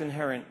packed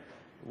inherent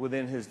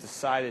within his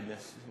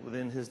decidedness,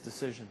 within his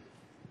decision.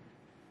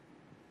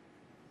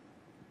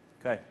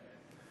 Okay.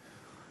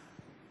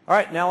 All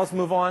right, now let's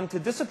move on to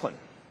discipline.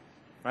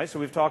 Right, so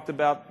we've talked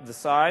about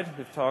decide.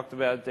 We've talked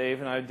about,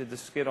 Dave and I did the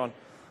skit on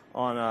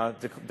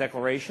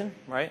declaration,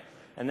 right?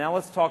 And now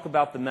let's talk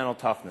about the mental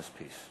toughness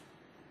piece.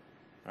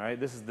 All right,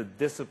 this is the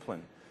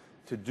discipline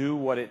to do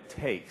what it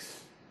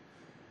takes.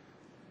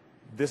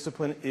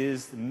 Discipline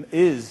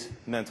is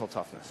mental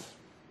toughness.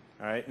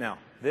 All right, now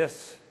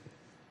this,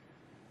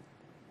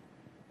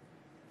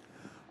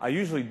 I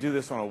usually do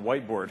this on a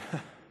whiteboard.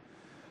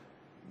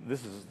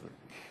 This is the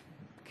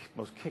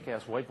most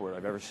kick-ass whiteboard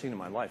I've ever seen in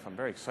my life. I'm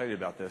very excited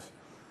about this.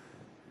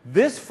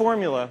 This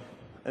formula,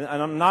 and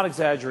I'm not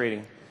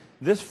exaggerating,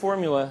 This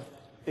formula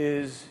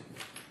is,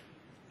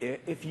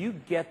 if you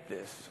get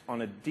this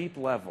on a deep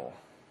level,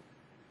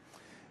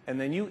 and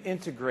then you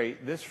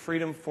integrate this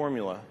freedom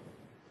formula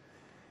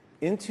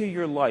into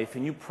your life,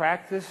 and you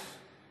practice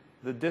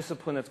the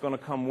discipline that's going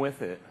to come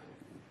with it,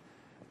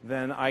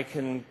 then I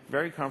can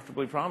very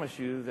comfortably promise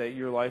you that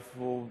your life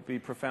will be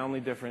profoundly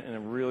different in a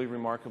really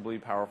remarkably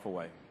powerful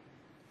way.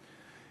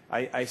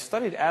 I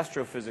studied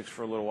astrophysics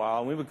for a little while,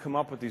 and we would come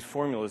up with these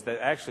formulas that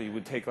actually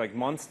would take like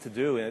months to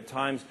do, and at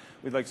times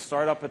we'd like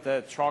start up at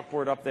the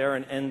chalkboard up there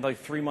and end like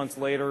 3 months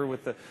later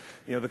with the,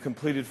 you know, the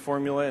completed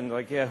formula, and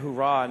like, yeah,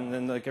 hoorah, and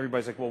then like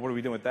everybody's like, well, what are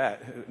we doing with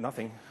that?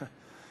 Nothing.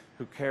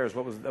 Who cares?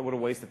 What a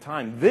waste of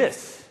time.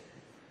 This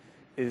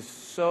is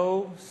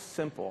so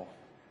simple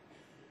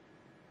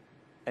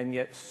and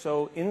yet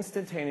so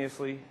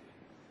instantaneously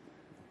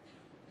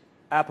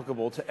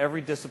applicable to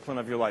every discipline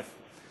of your life.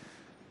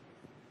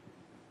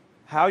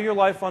 How your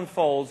life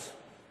unfolds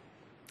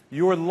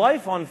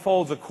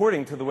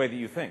according to the way that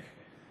you think.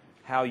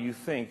 How you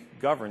think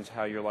governs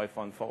how your life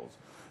unfolds.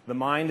 The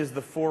mind is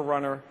the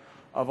forerunner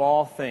of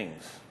all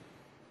things.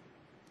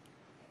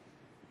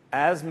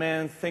 As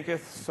man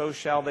thinketh, so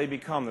shall they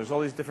become. There's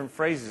all these different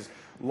phrases.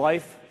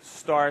 Life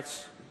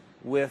starts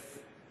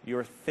with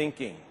your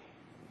thinking.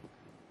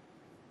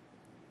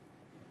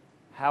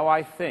 How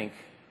I think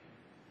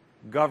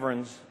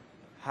governs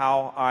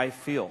how I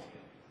feel.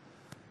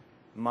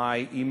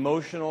 My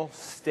emotional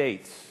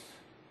states,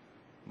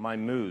 my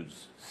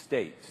moods.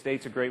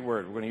 State's a great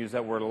word. We're going to use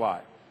that word a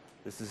lot.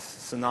 This is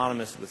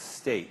synonymous with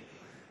state.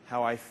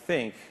 How I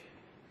think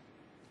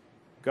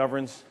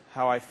governs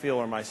how I feel,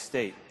 or my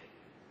state.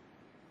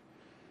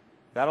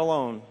 That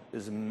alone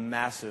is a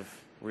massive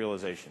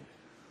realization.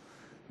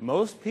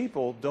 Most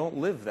people don't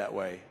live that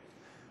way.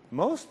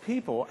 Most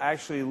people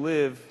actually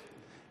live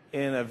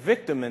in a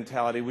victim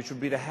mentality, which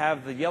would be to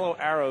have the yellow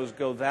arrows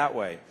go that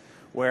way,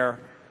 where,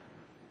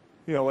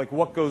 you know, like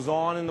what goes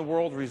on in the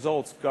world,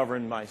 results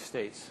govern my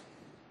states.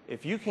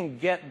 If you can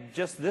get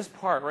just this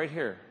part right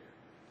here,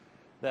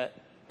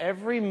 that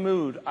every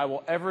mood I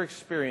will ever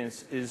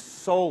experience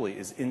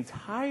is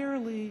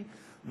entirely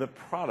the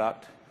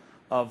product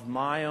of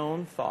my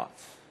own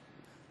thoughts.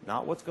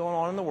 Not what's going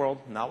on in the world,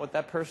 not what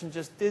that person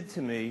just did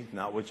to me,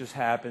 not what just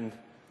happened,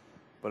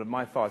 but of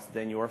my thoughts,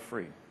 then you are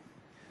free.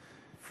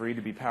 Free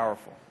to be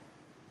powerful.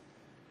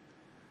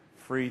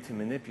 Free to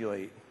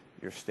manipulate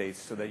your states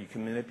so that you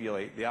can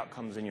manipulate the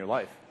outcomes in your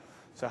life.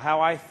 So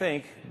how I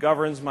think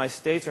governs my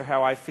states, or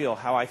how I feel.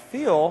 How I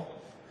feel,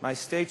 my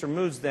states or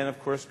moods then, of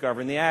course,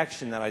 govern the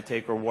action that I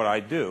take or what I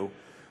do,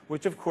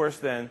 which, of course,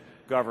 then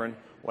govern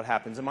what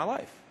happens in my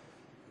life.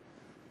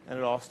 And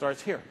it all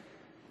starts here.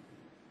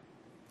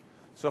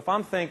 So if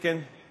I'm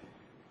thinking,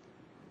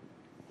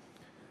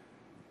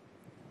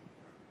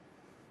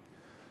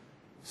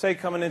 say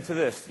coming into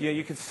this,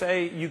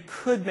 you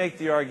could make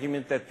the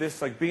argument that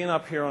this, like being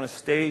up here on a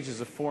stage, is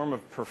a form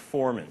of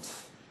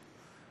performance.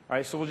 All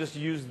right, so we'll just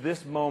use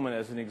this moment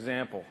as an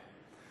example.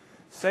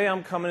 Say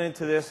I'm coming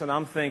into this and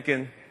I'm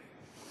thinking,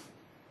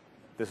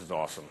 this is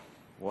awesome.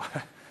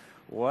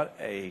 What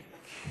a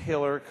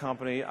killer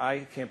company.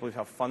 I can't believe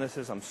how fun this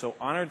is. I'm so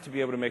honored to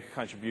be able to make a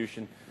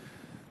contribution.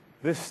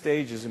 This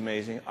stage is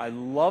amazing. I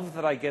love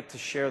that I get to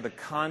share the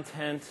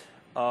content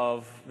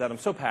that I'm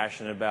so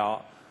passionate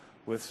about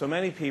with so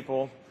many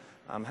people.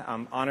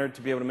 I'm honored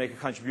to be able to make a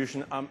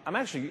contribution.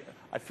 I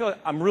feel like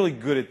I'm really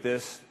good at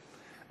this,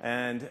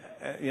 and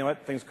you know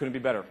what? Things couldn't be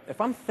better.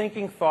 If I'm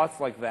thinking thoughts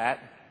like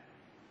that,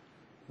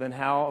 then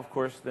how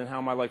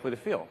am I likely to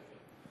feel?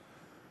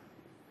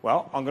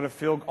 Well, I'm going to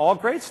feel all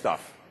great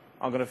stuff.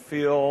 I'm going to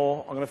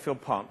feel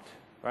pumped,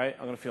 right?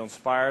 I'm going to feel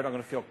inspired. I'm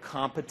going to feel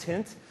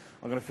competent.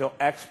 I'm going to feel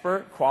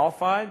expert,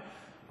 qualified.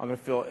 I'm going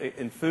to feel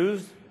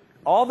enthused.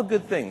 All the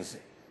good things,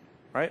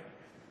 right?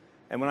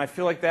 And when I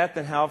feel like that,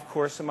 then how, of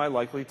course, am I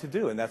likely to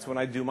do? And that's when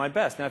I do my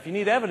best. Now, if you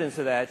need evidence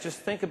of that, just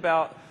think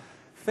about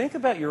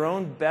your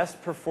own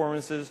best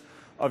performances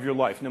of your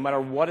life, no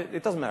matter what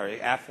it doesn't matter,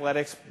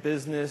 athletics,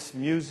 business,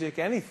 music,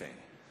 anything.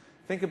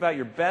 Think about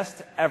your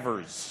best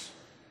evers,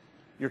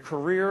 your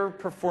career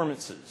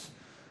performances,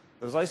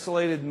 those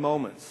isolated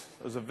moments,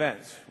 those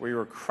events where you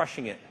were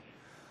crushing it,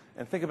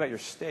 and think about your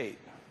state.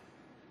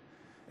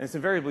 And it's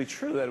invariably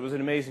true that it was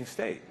an amazing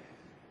state.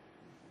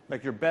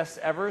 Like your best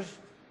evers.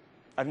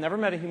 I've never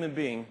met a human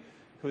being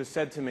who has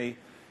said to me,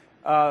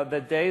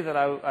 the day that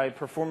I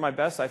performed my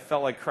best, I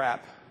felt like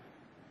crap.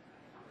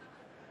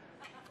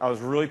 I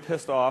was really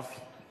pissed off.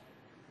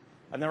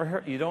 I've never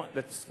heard,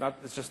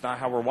 that's just not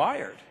how we're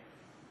wired,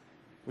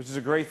 which is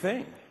a great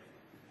thing.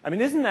 I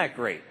mean, isn't that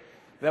great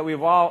that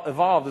we've all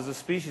evolved as a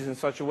species in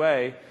such a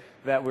way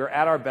that we're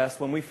at our best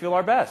when we feel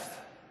our best?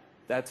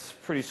 That's a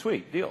pretty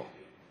sweet deal.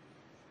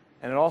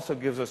 And it also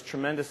gives us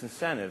tremendous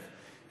incentive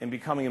in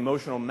becoming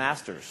emotional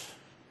masters.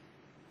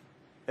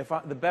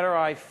 The better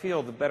I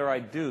feel, the better I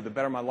do, the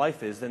better my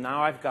life is, then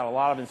now I've got a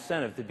lot of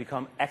incentive to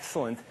become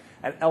excellent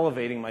at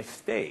elevating my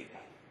state.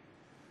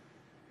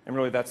 And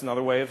really, that's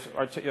another way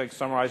of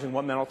summarizing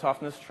what mental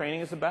toughness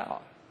training is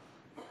about.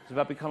 It's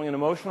about becoming an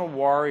emotional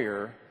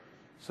warrior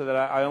so that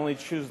I only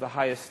choose the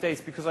highest states,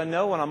 because I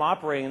know when I'm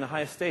operating in the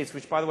highest states,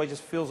 which by the way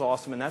just feels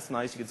awesome and that's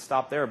nice, you could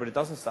stop there, but it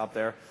doesn't stop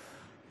there,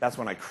 that's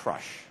when I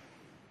crush.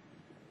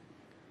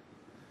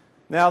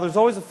 Now there's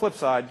always a flip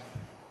side.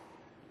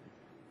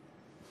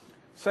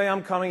 Say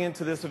I'm coming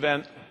into this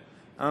event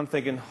and I'm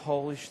thinking,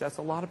 holy shit, that's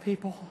a lot of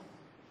people.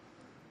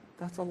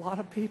 That's a lot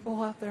of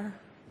people out there.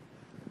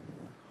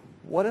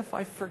 What if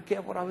I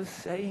forget what I was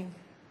saying?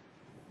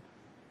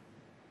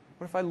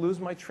 What if I lose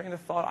my train of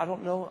thought? I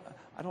don't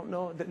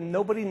know that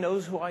nobody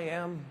knows who I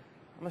am.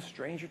 I'm a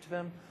stranger to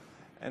them,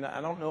 and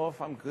I don't know if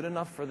I'm good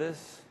enough for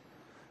this.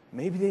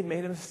 Maybe they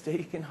made a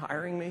mistake in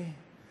hiring me.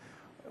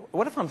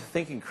 What if I'm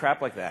thinking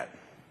crap like that?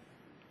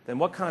 Then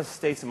what kind of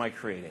states am I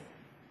creating?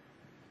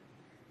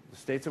 The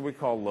states that we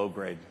call low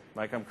grade.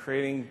 Like I'm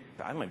creating,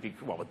 I might be,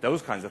 well, with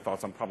those kinds of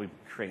thoughts, I'm probably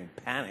creating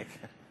panic.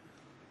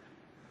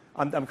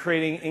 I'm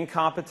creating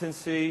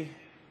incompetency.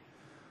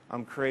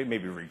 I'm creating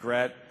maybe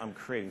regret. I'm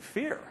creating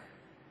fear.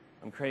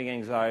 I'm creating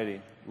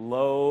anxiety.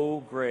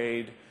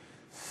 Low-grade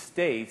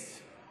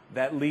states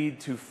that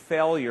lead to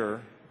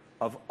failure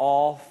of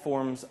all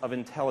forms of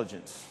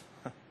intelligence.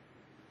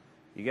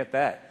 You get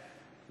that?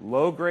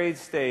 Low-grade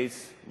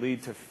states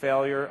lead to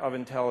failure of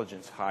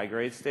intelligence.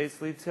 High-grade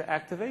states lead to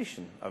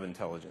activation of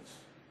intelligence.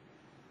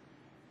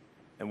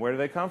 And where do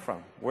they come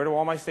from? Where do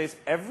all my states,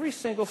 every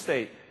single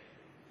state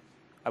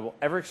I will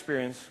ever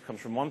experience comes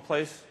from one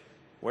place.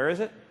 Where is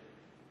it?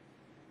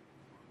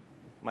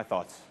 My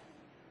thoughts.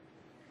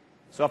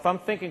 So if I'm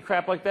thinking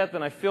crap like that,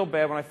 then I feel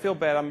bad. When I feel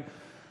bad,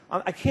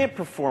 I can't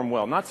perform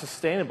well, not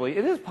sustainably.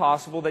 It is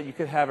possible that you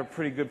could have a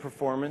pretty good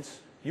performance.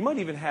 You might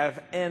even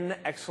have an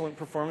excellent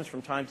performance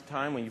from time to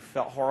time when you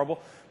felt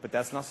horrible, but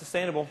that's not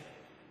sustainable.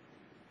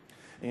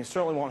 And you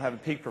certainly won't have a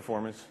peak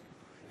performance.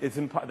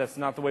 That's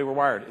not the way we're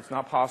wired. It's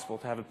not possible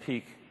to have a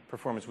peak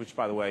performance, which,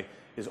 by the way,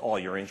 is all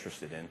you're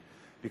interested in,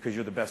 because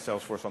you're the best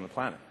sales force on the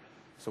planet.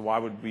 So why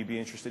would we be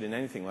interested in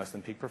anything less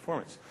than peak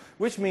performance?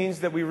 Which means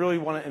that we really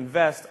want to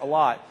invest a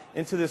lot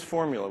into this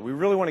formula. We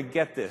really want to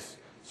get this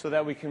so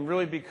that we can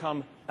really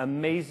become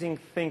amazing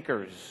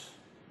thinkers.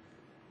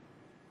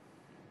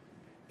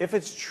 If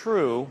it's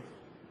true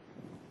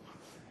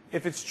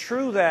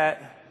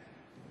that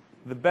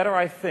the better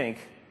I think,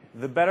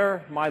 the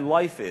better my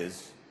life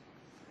is,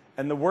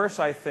 and the worse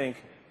I think,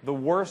 the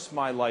worse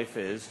my life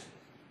is,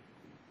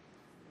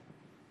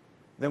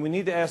 then we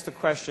need to ask the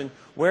question,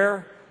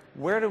 where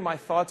do my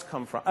thoughts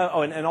come from?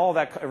 And all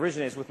that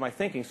originates with my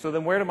thinking. So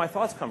then where do my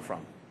thoughts come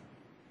from?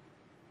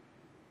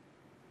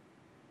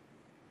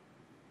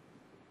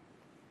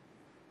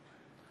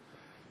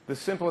 The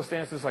simplest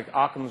answer is like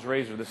Occam's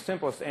razor. The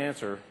simplest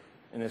answer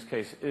in this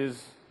case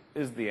is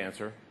the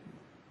answer.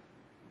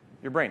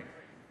 Your brain.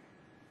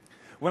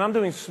 When I'm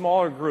doing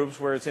smaller groups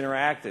where it's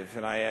interactive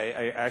and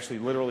I actually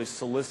literally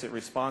solicit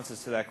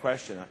responses to that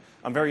question,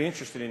 I'm very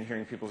interested in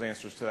hearing people's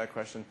answers to that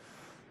question.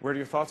 Where do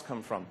your thoughts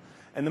come from?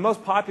 And the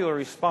most popular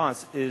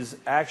response is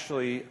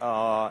actually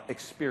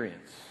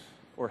experience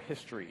or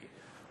history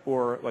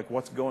or like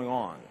what's going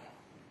on.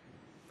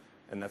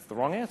 And that's the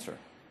wrong answer.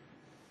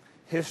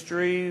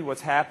 History, what's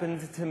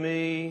happened to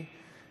me,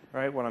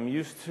 right, what I'm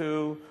used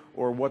to,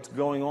 or what's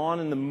going on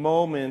in the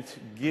moment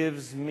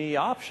gives me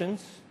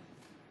options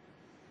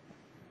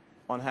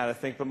on how to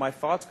think, but my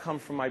thoughts come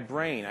from my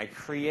brain. I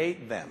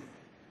create them.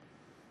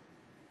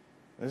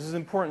 This is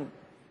important.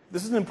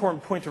 This is an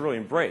important point to really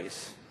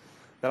embrace,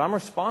 that I'm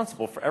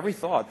responsible for every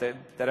thought that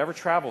ever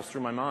travels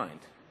through my mind.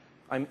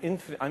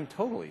 I'm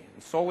totally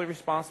and solely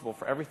responsible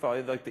for every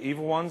thought. Like the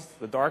evil ones,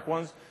 the dark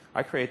ones,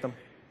 I create them.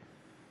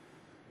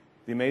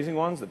 The amazing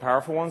ones, the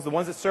powerful ones, the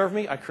ones that serve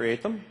me, I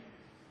create them.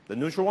 The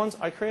neutral ones,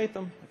 I create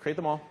them. I create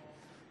them all.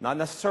 Not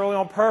necessarily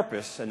on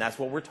purpose, and that's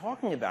what we're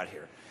talking about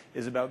here,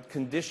 is about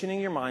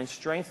conditioning your mind,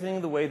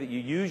 strengthening the way that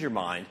you use your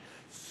mind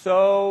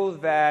so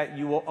that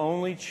you will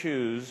only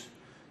choose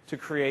to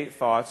create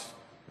thoughts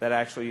that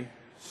actually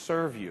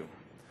serve you.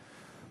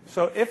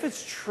 So if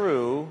it's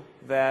true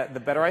that the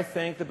better I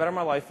think, the better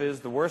my life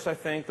is, the worse I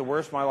think, the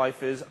worse my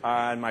life is,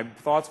 and my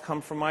thoughts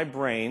come from my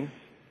brain,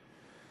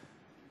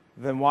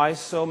 then why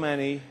so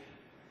many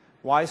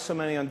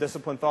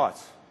undisciplined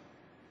thoughts?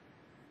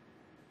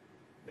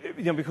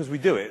 You know, because we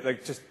do it.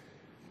 Like, just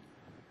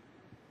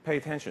pay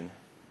attention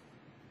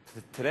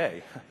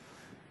today.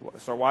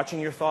 Start watching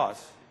your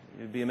thoughts.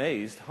 You'd be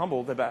amazed,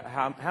 humbled about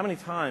how many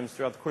times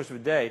throughout the course of a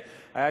day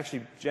I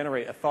actually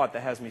generate a thought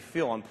that has me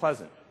feel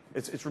unpleasant.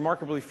 It's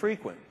remarkably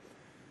frequent.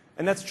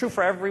 And that's true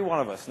for every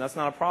one of us, and that's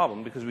not a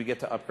problem because we get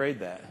to upgrade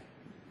that.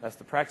 That's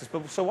the practice.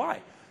 But so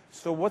why?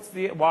 So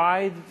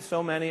why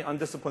so many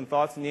undisciplined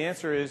thoughts? And the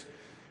answer is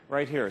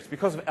right here. It's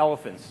because of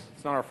elephants.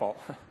 It's not our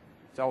fault.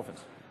 It's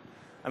elephants.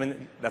 I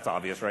mean, that's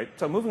obvious, right?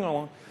 So moving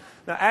along.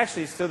 Now,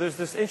 actually, so there's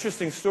this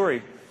interesting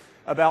story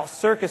about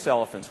circus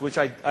elephants, which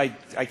I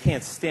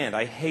can't stand.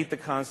 I hate the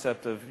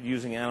concept of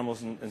using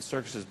animals in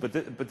circuses, but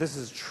this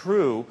is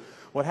true.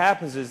 What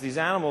happens is these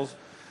animals,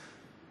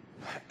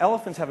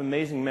 elephants have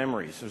amazing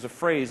memories. There's a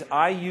phrase,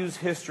 I use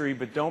history,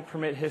 but don't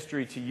permit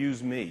history to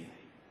use me.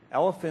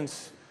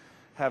 Elephants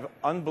have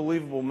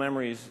unbelievable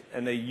memories,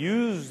 and they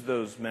use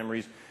those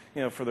memories,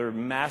 for their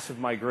massive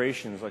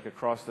migrations, like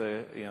across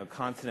the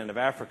continent of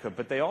Africa.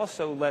 But they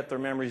also let their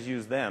memories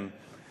use them.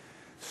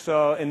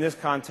 So in this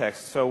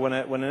context, so when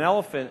an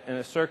elephant in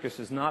a circus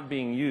is not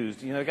being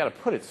used, they've got to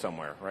put it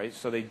somewhere, right?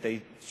 So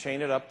they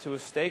chain it up to a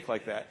stake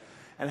like that.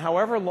 And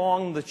however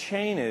long the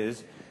chain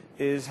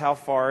is how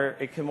far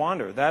it can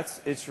wander.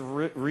 That's its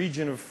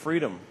region of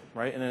freedom,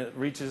 right? And it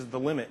reaches the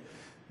limit.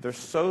 Their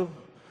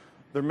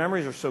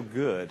memories are so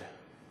good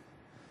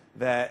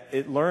that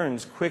it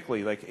learns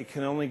quickly. Like it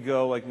can only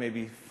go like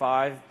maybe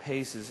 5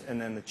 paces,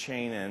 and then the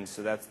chain ends.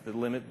 So that's the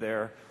limit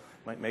there.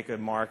 Might make a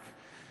mark.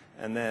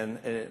 And then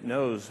it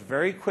knows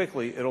very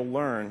quickly it'll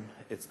learn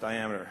its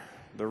diameter,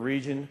 the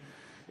region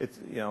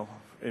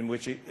in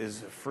which it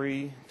is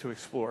free to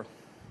explore,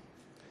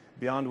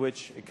 beyond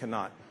which it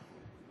cannot.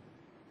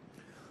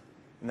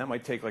 And that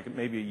might take like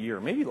maybe a year,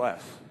 maybe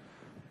less.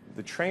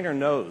 The trainer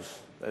knows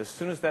that as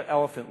soon as that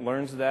elephant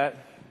learns that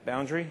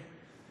boundary,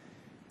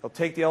 he'll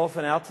take the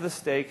elephant out to the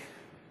stake,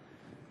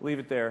 leave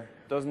it there,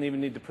 doesn't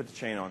even need to put the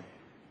chain on.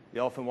 The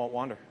elephant won't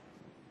wander.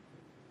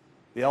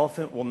 The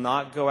elephant will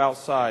not go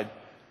outside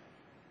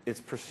its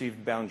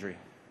perceived boundary.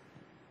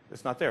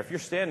 It's not there. If you're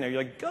standing there,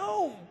 you're like,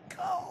 go,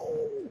 go.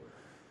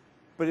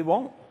 But it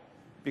won't,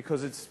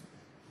 because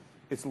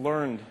it's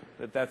learned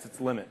that that's its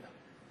limit.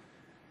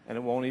 And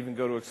it won't even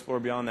go to explore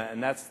beyond that.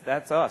 And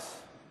that's us.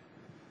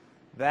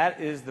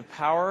 That is the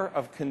power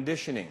of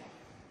conditioning.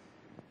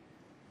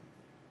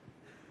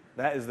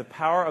 That is the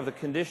power of the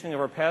conditioning of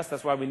our past.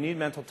 That's why we need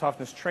mental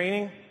toughness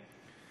training,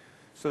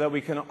 so that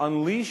we can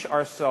unleash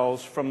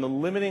ourselves from the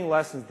limiting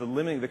lessons,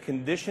 the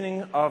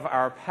conditioning of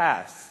our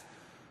past.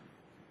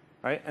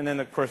 Right? And then,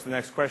 of course, the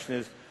next question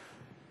is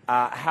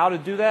how to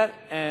do that.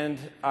 And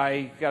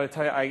I got to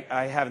tell you,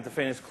 I haven't the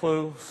faintest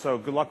clue. So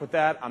good luck with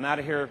that. I'm out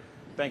of here.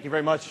 Thank you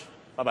very much.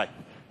 Bye-bye.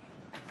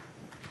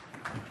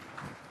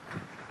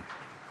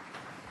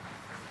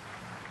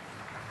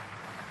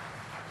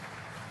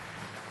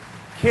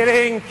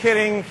 Kidding,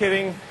 kidding,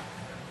 kidding.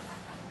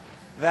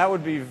 That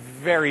would be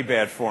very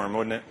bad form,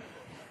 wouldn't it?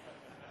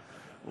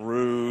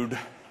 Rude.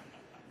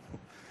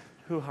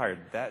 Who hired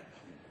that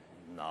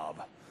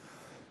knob?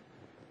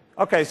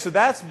 Okay, so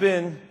that's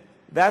been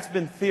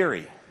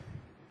theory.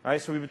 All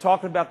right, so we've been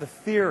talking about the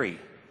theory.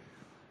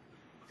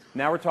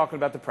 Now we're talking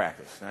about the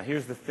practice. Now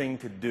here's the thing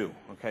to do.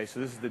 Okay, so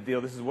this is the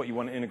deal. This is what you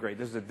want to integrate.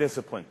 This is a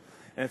discipline.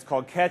 And it's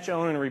called catch,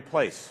 own, and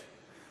replace.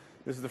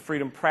 This is the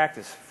freedom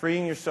practice,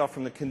 freeing yourself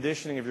from the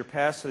conditioning of your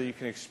past so that you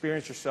can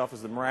experience yourself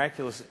as the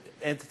miraculous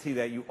entity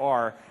that you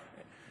are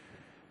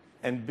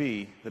and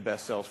be the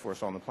best sales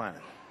force on the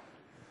planet.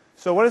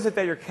 So what is it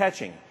that you're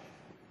catching?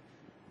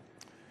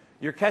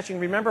 You're catching,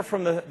 remember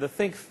from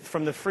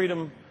the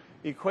freedom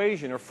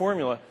equation or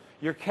formula,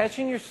 you're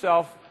catching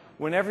yourself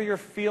whenever you're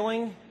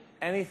feeling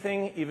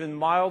anything even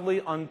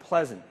mildly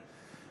unpleasant.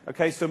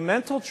 Okay, so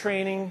mental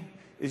training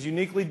is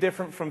uniquely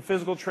different from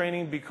physical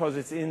training because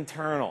it's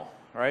internal,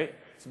 right?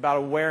 It's about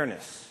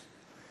awareness.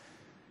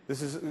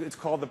 It's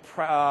called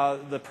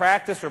the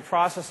practice or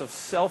process of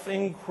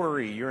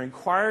self-inquiry. You're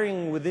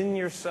inquiring within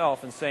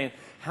yourself and saying,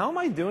 how am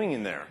I doing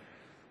in there?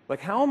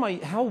 Like,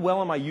 how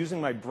well am I using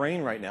my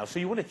brain right now? So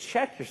you want to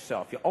check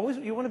yourself.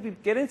 You want to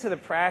get into the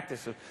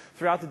practice of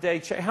throughout the day.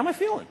 Check, how am I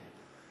feeling?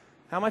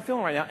 How am I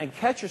feeling right now? And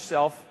catch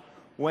yourself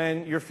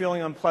when you're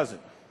feeling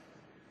unpleasant.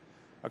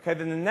 Okay,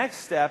 then the next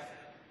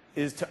step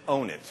is to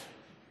own it.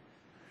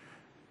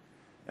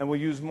 And we'll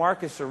use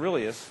Marcus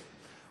Aurelius,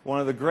 one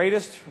of the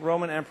greatest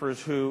Roman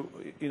emperors who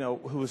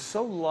was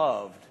so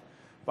loved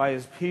by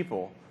his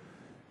people,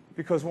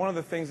 because one of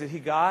the things that he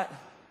got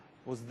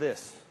was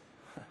this.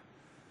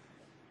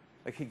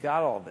 Like, he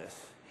got all this.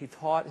 He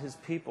taught his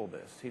people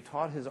this. He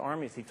taught his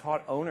armies. He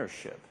taught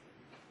ownership.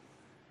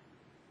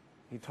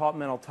 He taught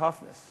mental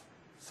toughness.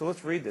 So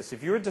let's read this.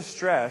 If you're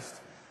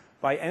distressed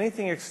by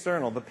anything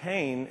external, the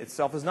pain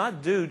itself is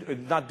not due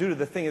to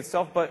the thing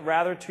itself, but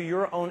rather to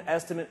your own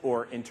estimate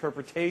or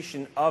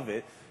interpretation of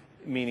it,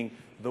 meaning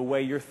the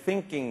way you're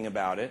thinking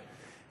about it,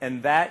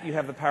 and that you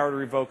have the power to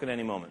revoke at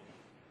any moment.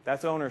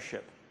 That's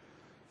ownership.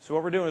 So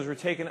what we're doing is we're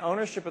taking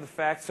ownership of the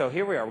fact. So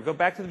here we are. We'll go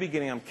back to the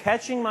beginning. I'm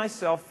catching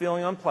myself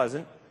feeling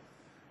unpleasant.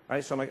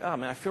 Right? So I'm like, oh,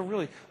 man, I feel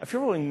really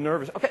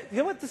nervous. Okay, you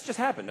know what? This just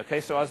happened. Okay,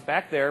 so I was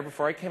back there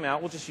before I came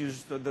out. We'll just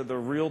use the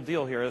real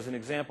deal here as an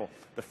example.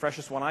 The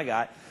freshest one I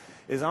got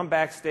is I'm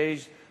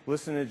backstage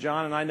listening to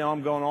John, and I know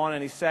I'm going on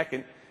any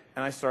second,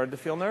 and I started to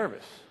feel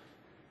nervous.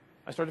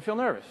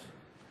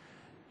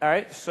 All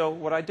right, so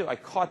what I do, I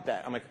caught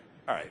that. I'm like,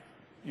 all right,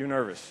 you're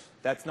nervous.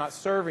 That's not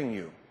serving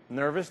you.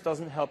 Nervous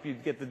doesn't help you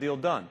get the deal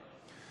done.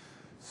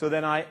 So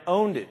then I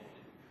owned it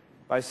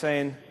by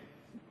saying,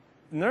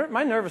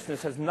 my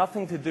nervousness has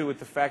nothing to do with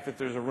the fact that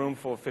there's a room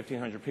full of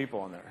 1,500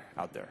 people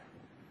out there.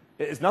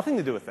 It has nothing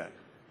to do with that.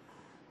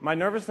 My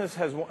nervousness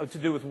has to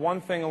do with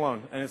one thing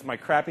alone, and it's my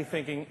crappy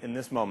thinking in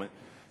this moment.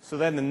 So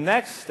then the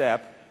next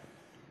step,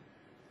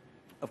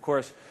 of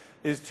course,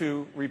 is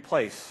to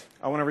replace.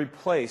 I want to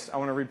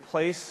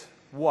replace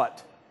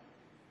what?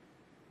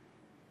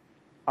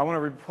 I want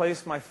to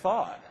replace my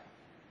thought.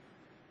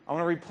 I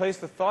want to replace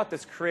the thought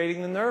that's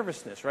creating the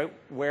nervousness, right?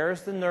 Where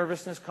is the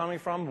nervousness coming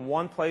from?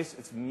 One place,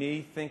 it's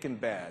me thinking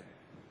bad.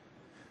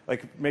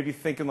 Like maybe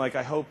thinking like,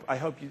 I hope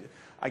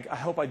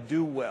I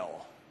do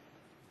well.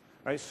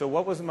 Right? So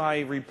what was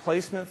my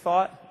replacement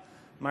thought?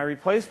 My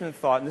replacement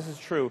thought, and this is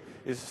true,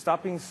 is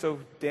stop being so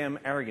damn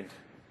arrogant.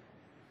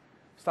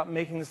 Stop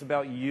making this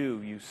about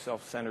you, you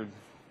self-centered.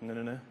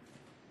 No.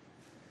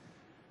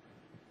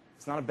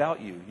 It's not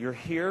about you. You're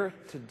here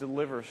to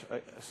deliver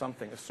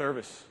something, a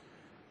service.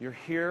 You're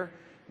here,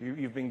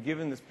 you've been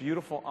given this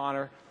beautiful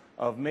honor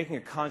of making a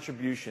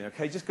contribution.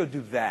 Okay, just go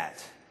do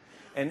that.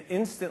 And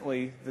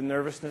instantly, the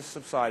nervousness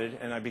subsided,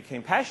 and I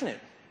became passionate.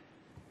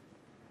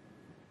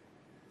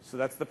 So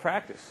that's the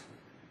practice.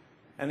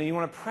 And then you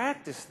want to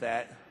practice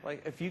that.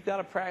 Like if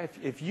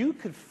you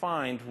could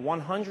find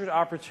 100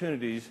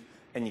 opportunities,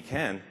 and you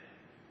can,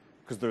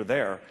 because they're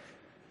there,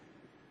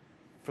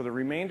 for the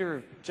remainder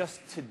of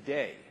just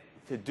today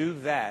to do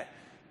that,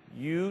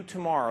 you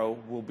tomorrow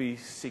will be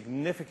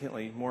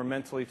significantly more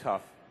mentally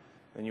tough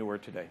than you were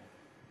today.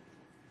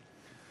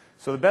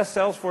 So the best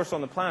sales force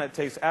on the planet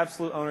takes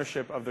absolute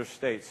ownership of their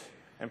states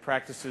and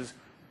practices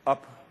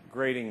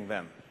upgrading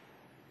them.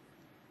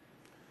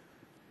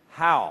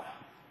 How?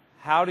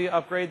 How do you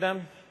upgrade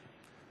them?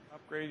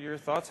 Upgrade your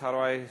thoughts. How do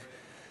I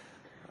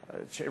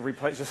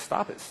replace? Just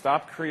stop it.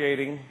 Stop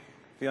creating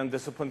the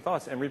undisciplined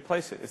thoughts and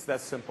replace it. It's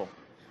that simple.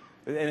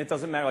 And it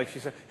doesn't matter. Like she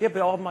said, yeah,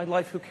 but all of my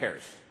life, who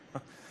cares?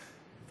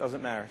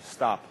 Doesn't matter.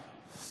 Stop.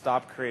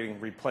 Stop creating.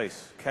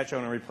 Replace. Catch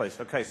on and replace.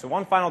 Okay, so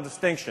one final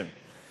distinction.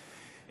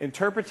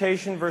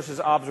 Interpretation versus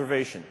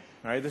observation.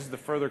 All right, this is to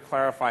further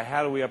clarify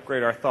how do we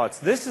upgrade our thoughts.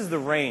 This is the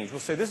range. We'll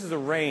say this is a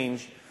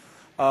range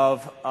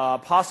of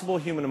possible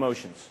human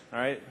emotions. All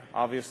right,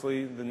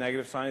 obviously the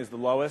negative sign is the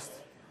lowest.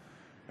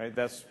 Right,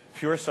 that's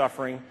pure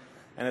suffering.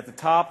 And at the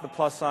top, the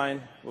plus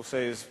sign, we'll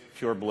say, is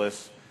pure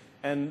bliss.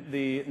 And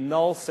the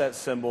null set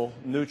symbol,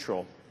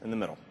 neutral, in the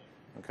middle.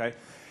 Okay?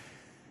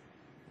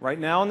 Right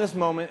now in this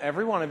moment,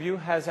 every one of you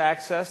has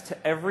access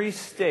to every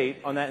state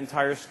on that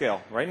entire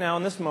scale. Right now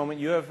in this moment,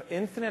 you have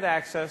infinite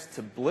access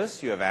to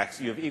bliss. You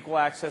have equal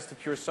access to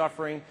pure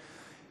suffering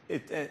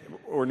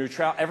or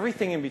neutral,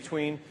 everything in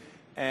between.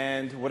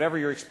 And whatever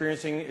you're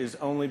experiencing is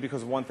only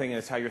because of one thing, and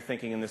it's how you're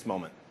thinking in this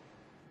moment.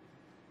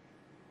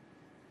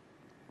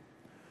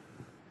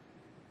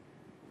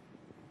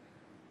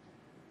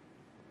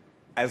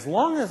 As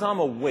long as I'm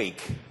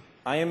awake,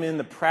 I am in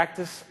the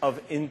practice of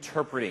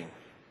interpreting.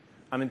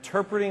 I'm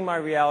interpreting my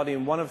reality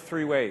in one of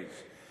three ways.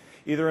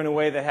 Either in a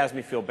way that has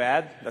me feel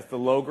bad, that's the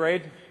low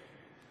grade,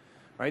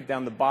 right,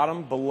 down the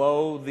bottom,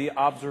 below the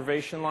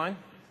observation line.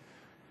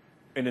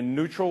 In a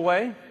neutral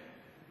way,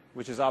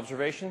 which is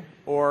observation,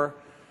 or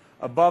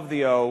above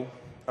the O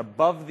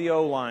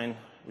line,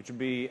 which would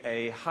be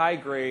a high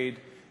grade,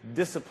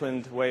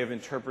 disciplined way of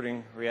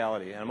interpreting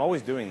reality. And I'm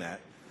always doing that.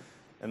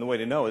 And the way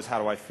to know is how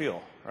do I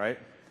feel, right?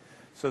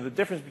 So the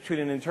difference between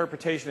an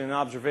interpretation and an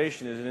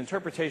observation is an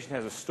interpretation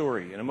has a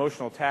story, an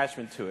emotional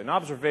attachment to it. An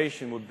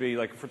observation would be,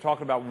 like if we're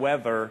talking about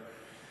weather,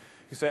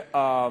 you say,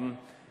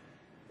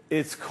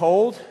 it's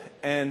cold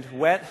and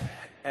wet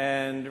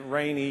and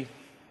rainy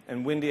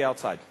and windy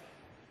outside.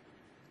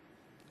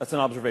 That's an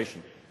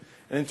observation.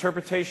 An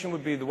interpretation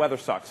would be the weather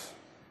sucks.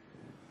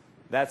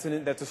 That's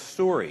a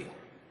story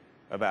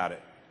about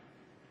it,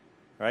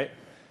 right?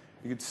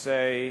 You could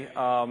say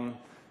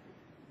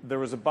there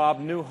was a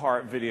Bob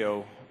Newhart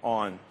video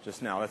on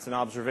just now. That's an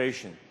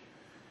observation.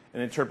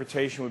 An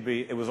interpretation would be,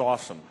 it was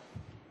awesome.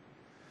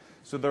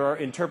 So there are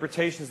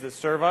interpretations that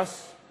serve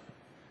us,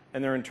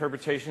 and there are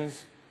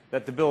interpretations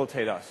that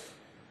debilitate us.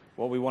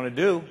 What we want to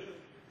do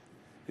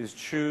is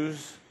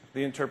choose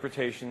the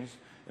interpretations.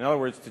 In other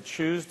words, to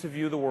choose to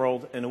view the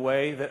world in a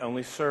way that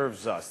only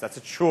serves us. That's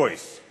a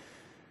choice.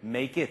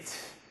 Make it,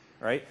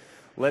 right?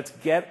 Let's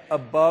get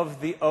above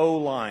the O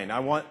line. I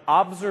want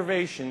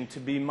observation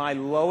to be my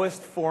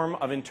lowest form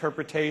of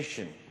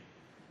interpretation.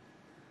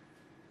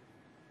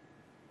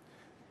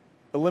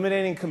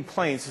 Eliminating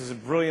complaints is a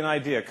brilliant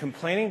idea.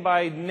 Complaining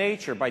by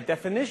nature, by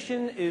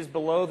definition, is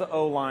below the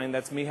O line.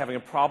 That's me having a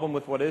problem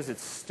with what is.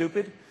 It's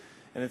stupid,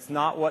 and it's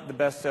not what the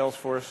best sales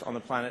force on the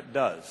planet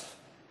does.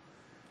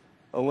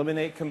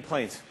 Eliminate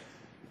complaints.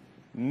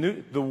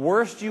 The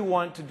worst you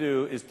want to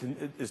do is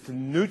to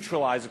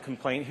neutralize a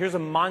complaint. Here's a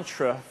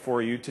mantra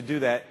for you to do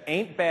that.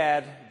 Ain't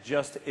bad,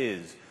 just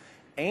is.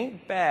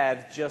 Ain't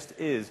bad, just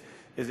is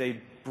a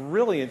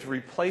brilliant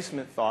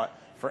replacement thought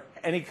for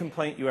any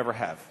complaint you ever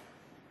have.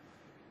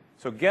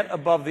 So get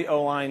above the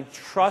O line.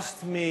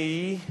 Trust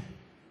me,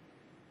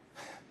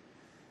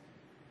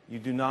 you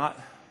do not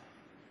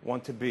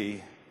want to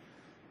be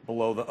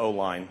below the O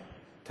line.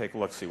 Take a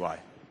look, see why.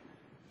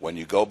 When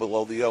you go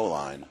below the O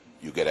line,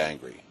 you get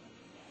angry.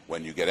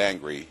 When you get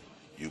angry,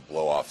 you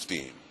blow off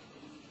steam.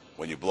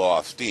 When you blow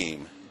off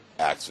steam,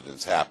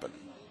 accidents happen.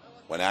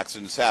 When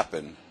accidents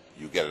happen,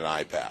 you get an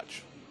eye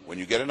patch. When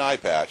you get an eye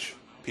patch,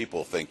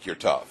 people think you're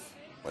tough.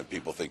 When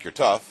people think you're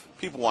tough,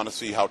 people want to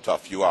see how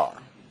tough you are.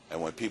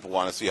 And when people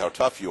want to see how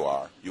tough you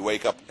are, you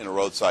wake up in a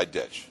roadside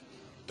ditch.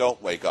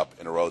 Don't wake up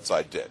in a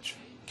roadside ditch.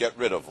 Get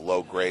rid of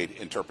low-grade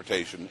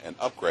interpretation and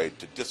upgrade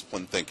to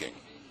disciplined thinking.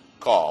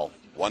 Call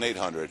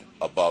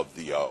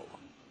 1-800-ABOVE-THE-O.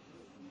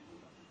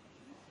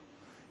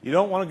 You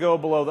don't want to go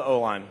below the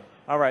O-line.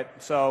 All right,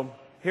 so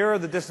here are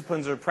the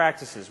disciplines or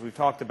practices we've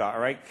talked about.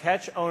 All right,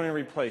 catch, own, and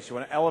replace. You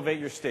want to elevate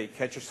your state.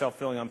 Catch yourself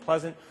feeling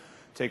unpleasant.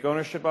 Take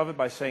ownership of it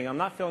by saying, I'm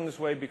not feeling this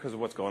way because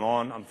of what's going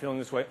on. I'm feeling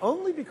this way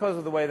only because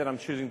of the way that I'm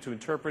choosing to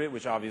interpret it,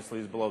 which obviously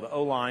is below the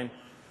O-line.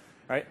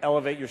 All right,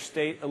 elevate your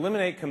state.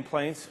 Eliminate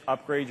complaints.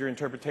 Upgrade your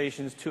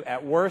interpretations to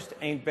at worst,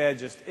 ain't bad,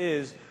 just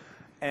is.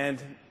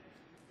 And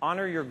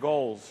honor your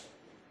goals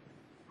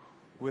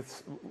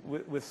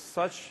with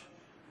such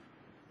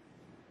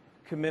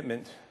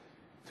commitment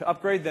to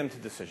upgrade them to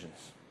decisions.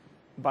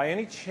 By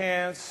any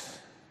chance,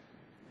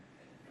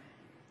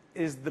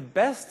 is the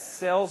best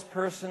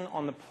salesperson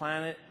on the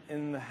planet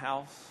in the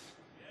house?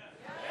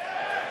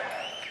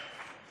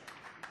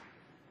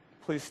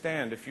 Please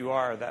stand if you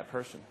are that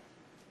person.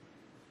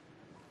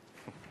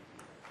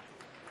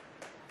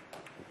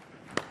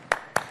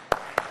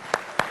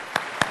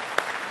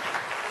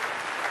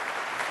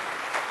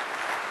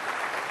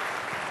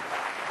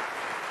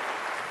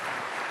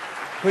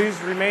 Please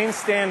remain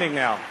standing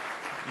now.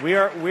 We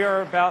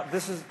are about,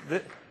 this is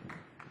a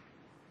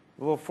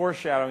little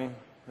foreshadowing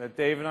that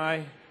Dave and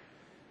I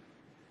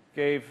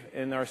gave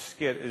in our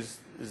skit is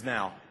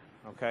now,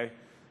 okay?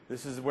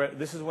 This is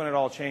when it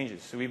all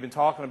changes. So we've been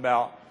talking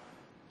about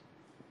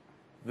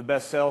the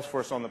best sales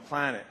force on the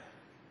planet.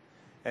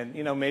 And,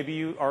 you know, maybe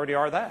you already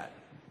are that.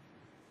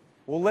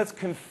 Well, let's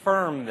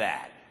confirm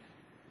that.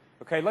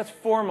 Okay, let's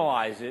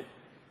formalize it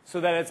so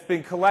that it's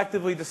been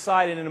collectively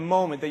decided in a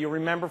moment that you'll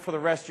remember for the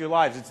rest of your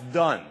lives. It's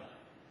done.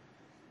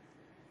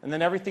 And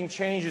then everything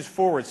changes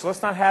forward. So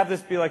let's not have this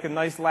be like a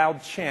nice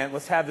loud chant.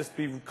 Let's have this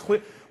be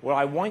clear. What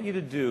I want you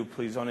to do,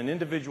 please, on an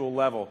individual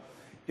level,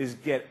 is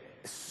get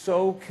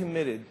so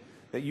committed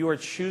that you are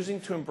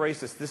choosing to embrace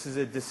this. This is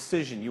a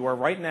decision. You are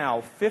right now,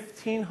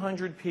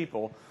 1,500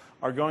 people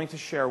are going to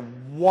share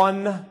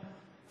one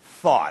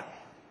thought.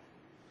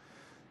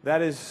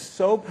 That is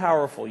so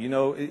powerful. You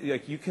know,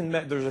 like you can.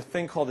 There's a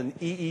thing called an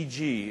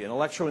EEG, an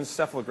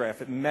electroencephalograph.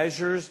 It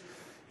measures,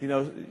 you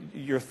know,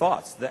 your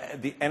thoughts.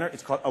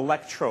 It's called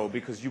electro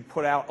because you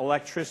put out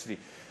electricity.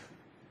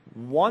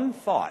 One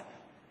thought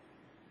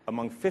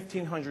among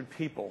 1,500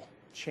 people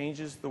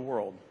changes the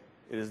world.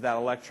 It is that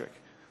electric.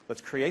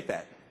 Let's create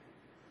that.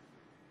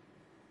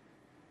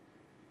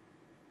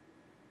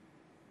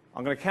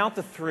 I'm going to count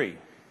to 3.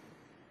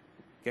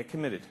 Get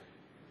committed.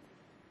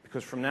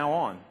 Because from now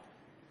on,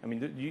 I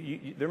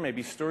mean, there may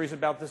be stories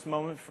about this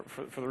moment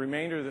for the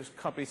remainder of this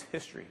company's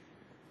history.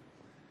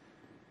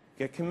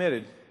 Get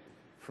committed.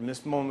 From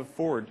this moment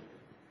forward,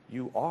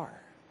 you are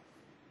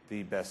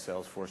the best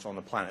sales force on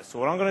the planet. So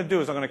what I'm going to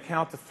do is I'm going to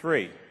count to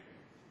 3.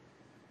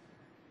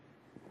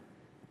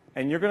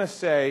 And you're going to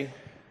say,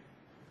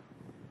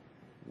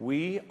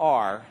 we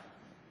are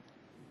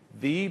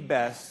the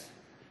best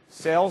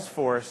sales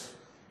force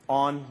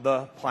on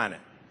the planet.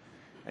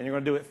 And you're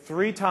going to do it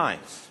 3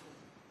 times.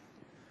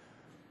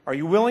 Are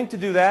you willing to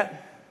do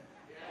that?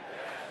 Yes.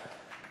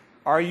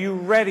 Are you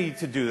ready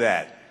to do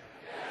that?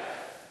 Yes.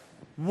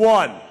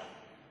 1,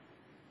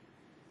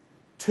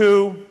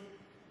 2,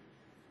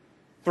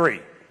 3.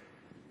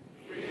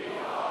 We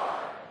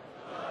are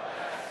the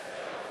best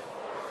sales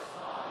force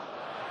on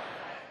the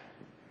planet.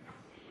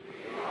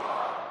 We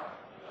are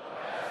the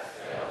best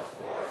sales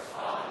force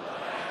on the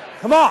planet.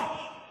 Come on.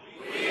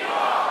 We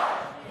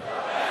are the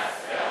best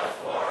sales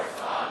force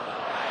on the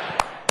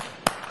planet.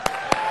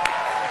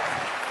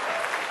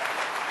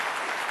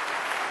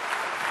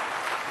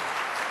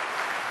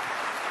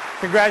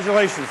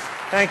 Congratulations.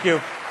 Thank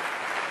you.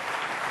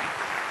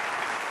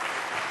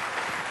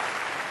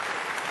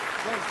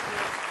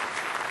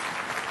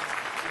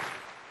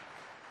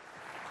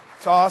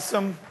 It's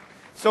awesome.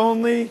 It's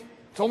only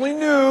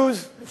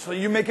news, so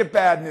you make it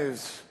bad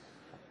news.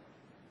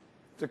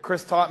 That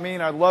Chris taught me,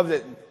 and I loved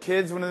it.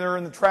 Kids, when they're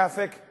in the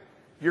traffic,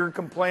 you're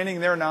complaining,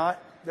 they're not.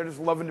 They're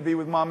just loving to be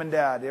with mom and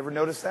dad. You ever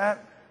notice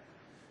that?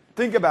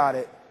 Think about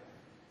it.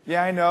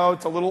 Yeah, I know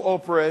it's a little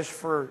Oprah-ish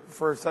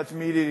for such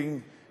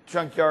meat-eating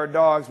junkyard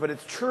dogs, but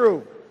it's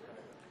true.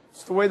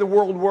 It's the way the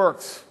world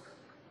works.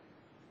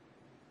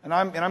 And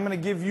I'm going to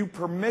give you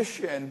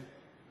permission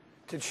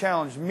to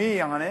challenge me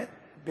on it,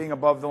 being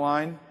above the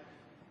line,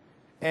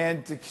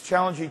 and to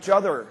challenge each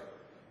other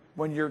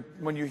when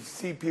you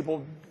see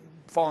people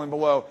falling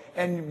below.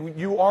 And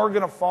you are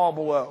going to fall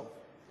below.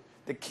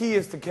 The key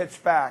is to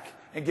catch back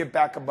and get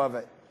back above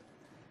it.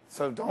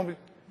 So don't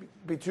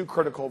be too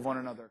critical of one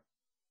another.